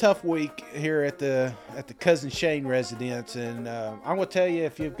been a tough week here at the Cousin Shane residence, and I'm gonna tell you,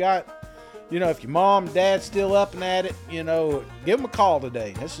 if you've got, if your mom and dad's still up and at it, give them a call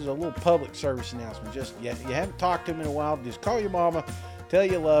today. This is a little public service announcement. Just you haven't talked to them in a while, just call your mama, tell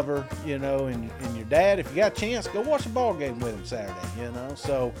you love her, and your dad, if you got a chance, go watch a ball game with him Saturday.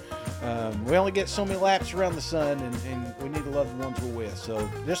 So we only get so many laps around the sun, and we need to love the ones we're with. So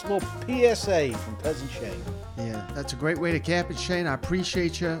just a little PSA from Cousin Shane. Yeah, that's a great way to cap it, Shane. I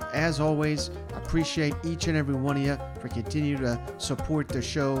appreciate you, as always. I appreciate each and every one of you for continuing to support the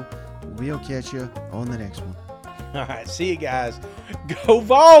show. We'll catch you on the next one. All right, see you guys. Go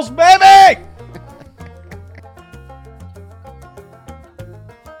Vols, baby!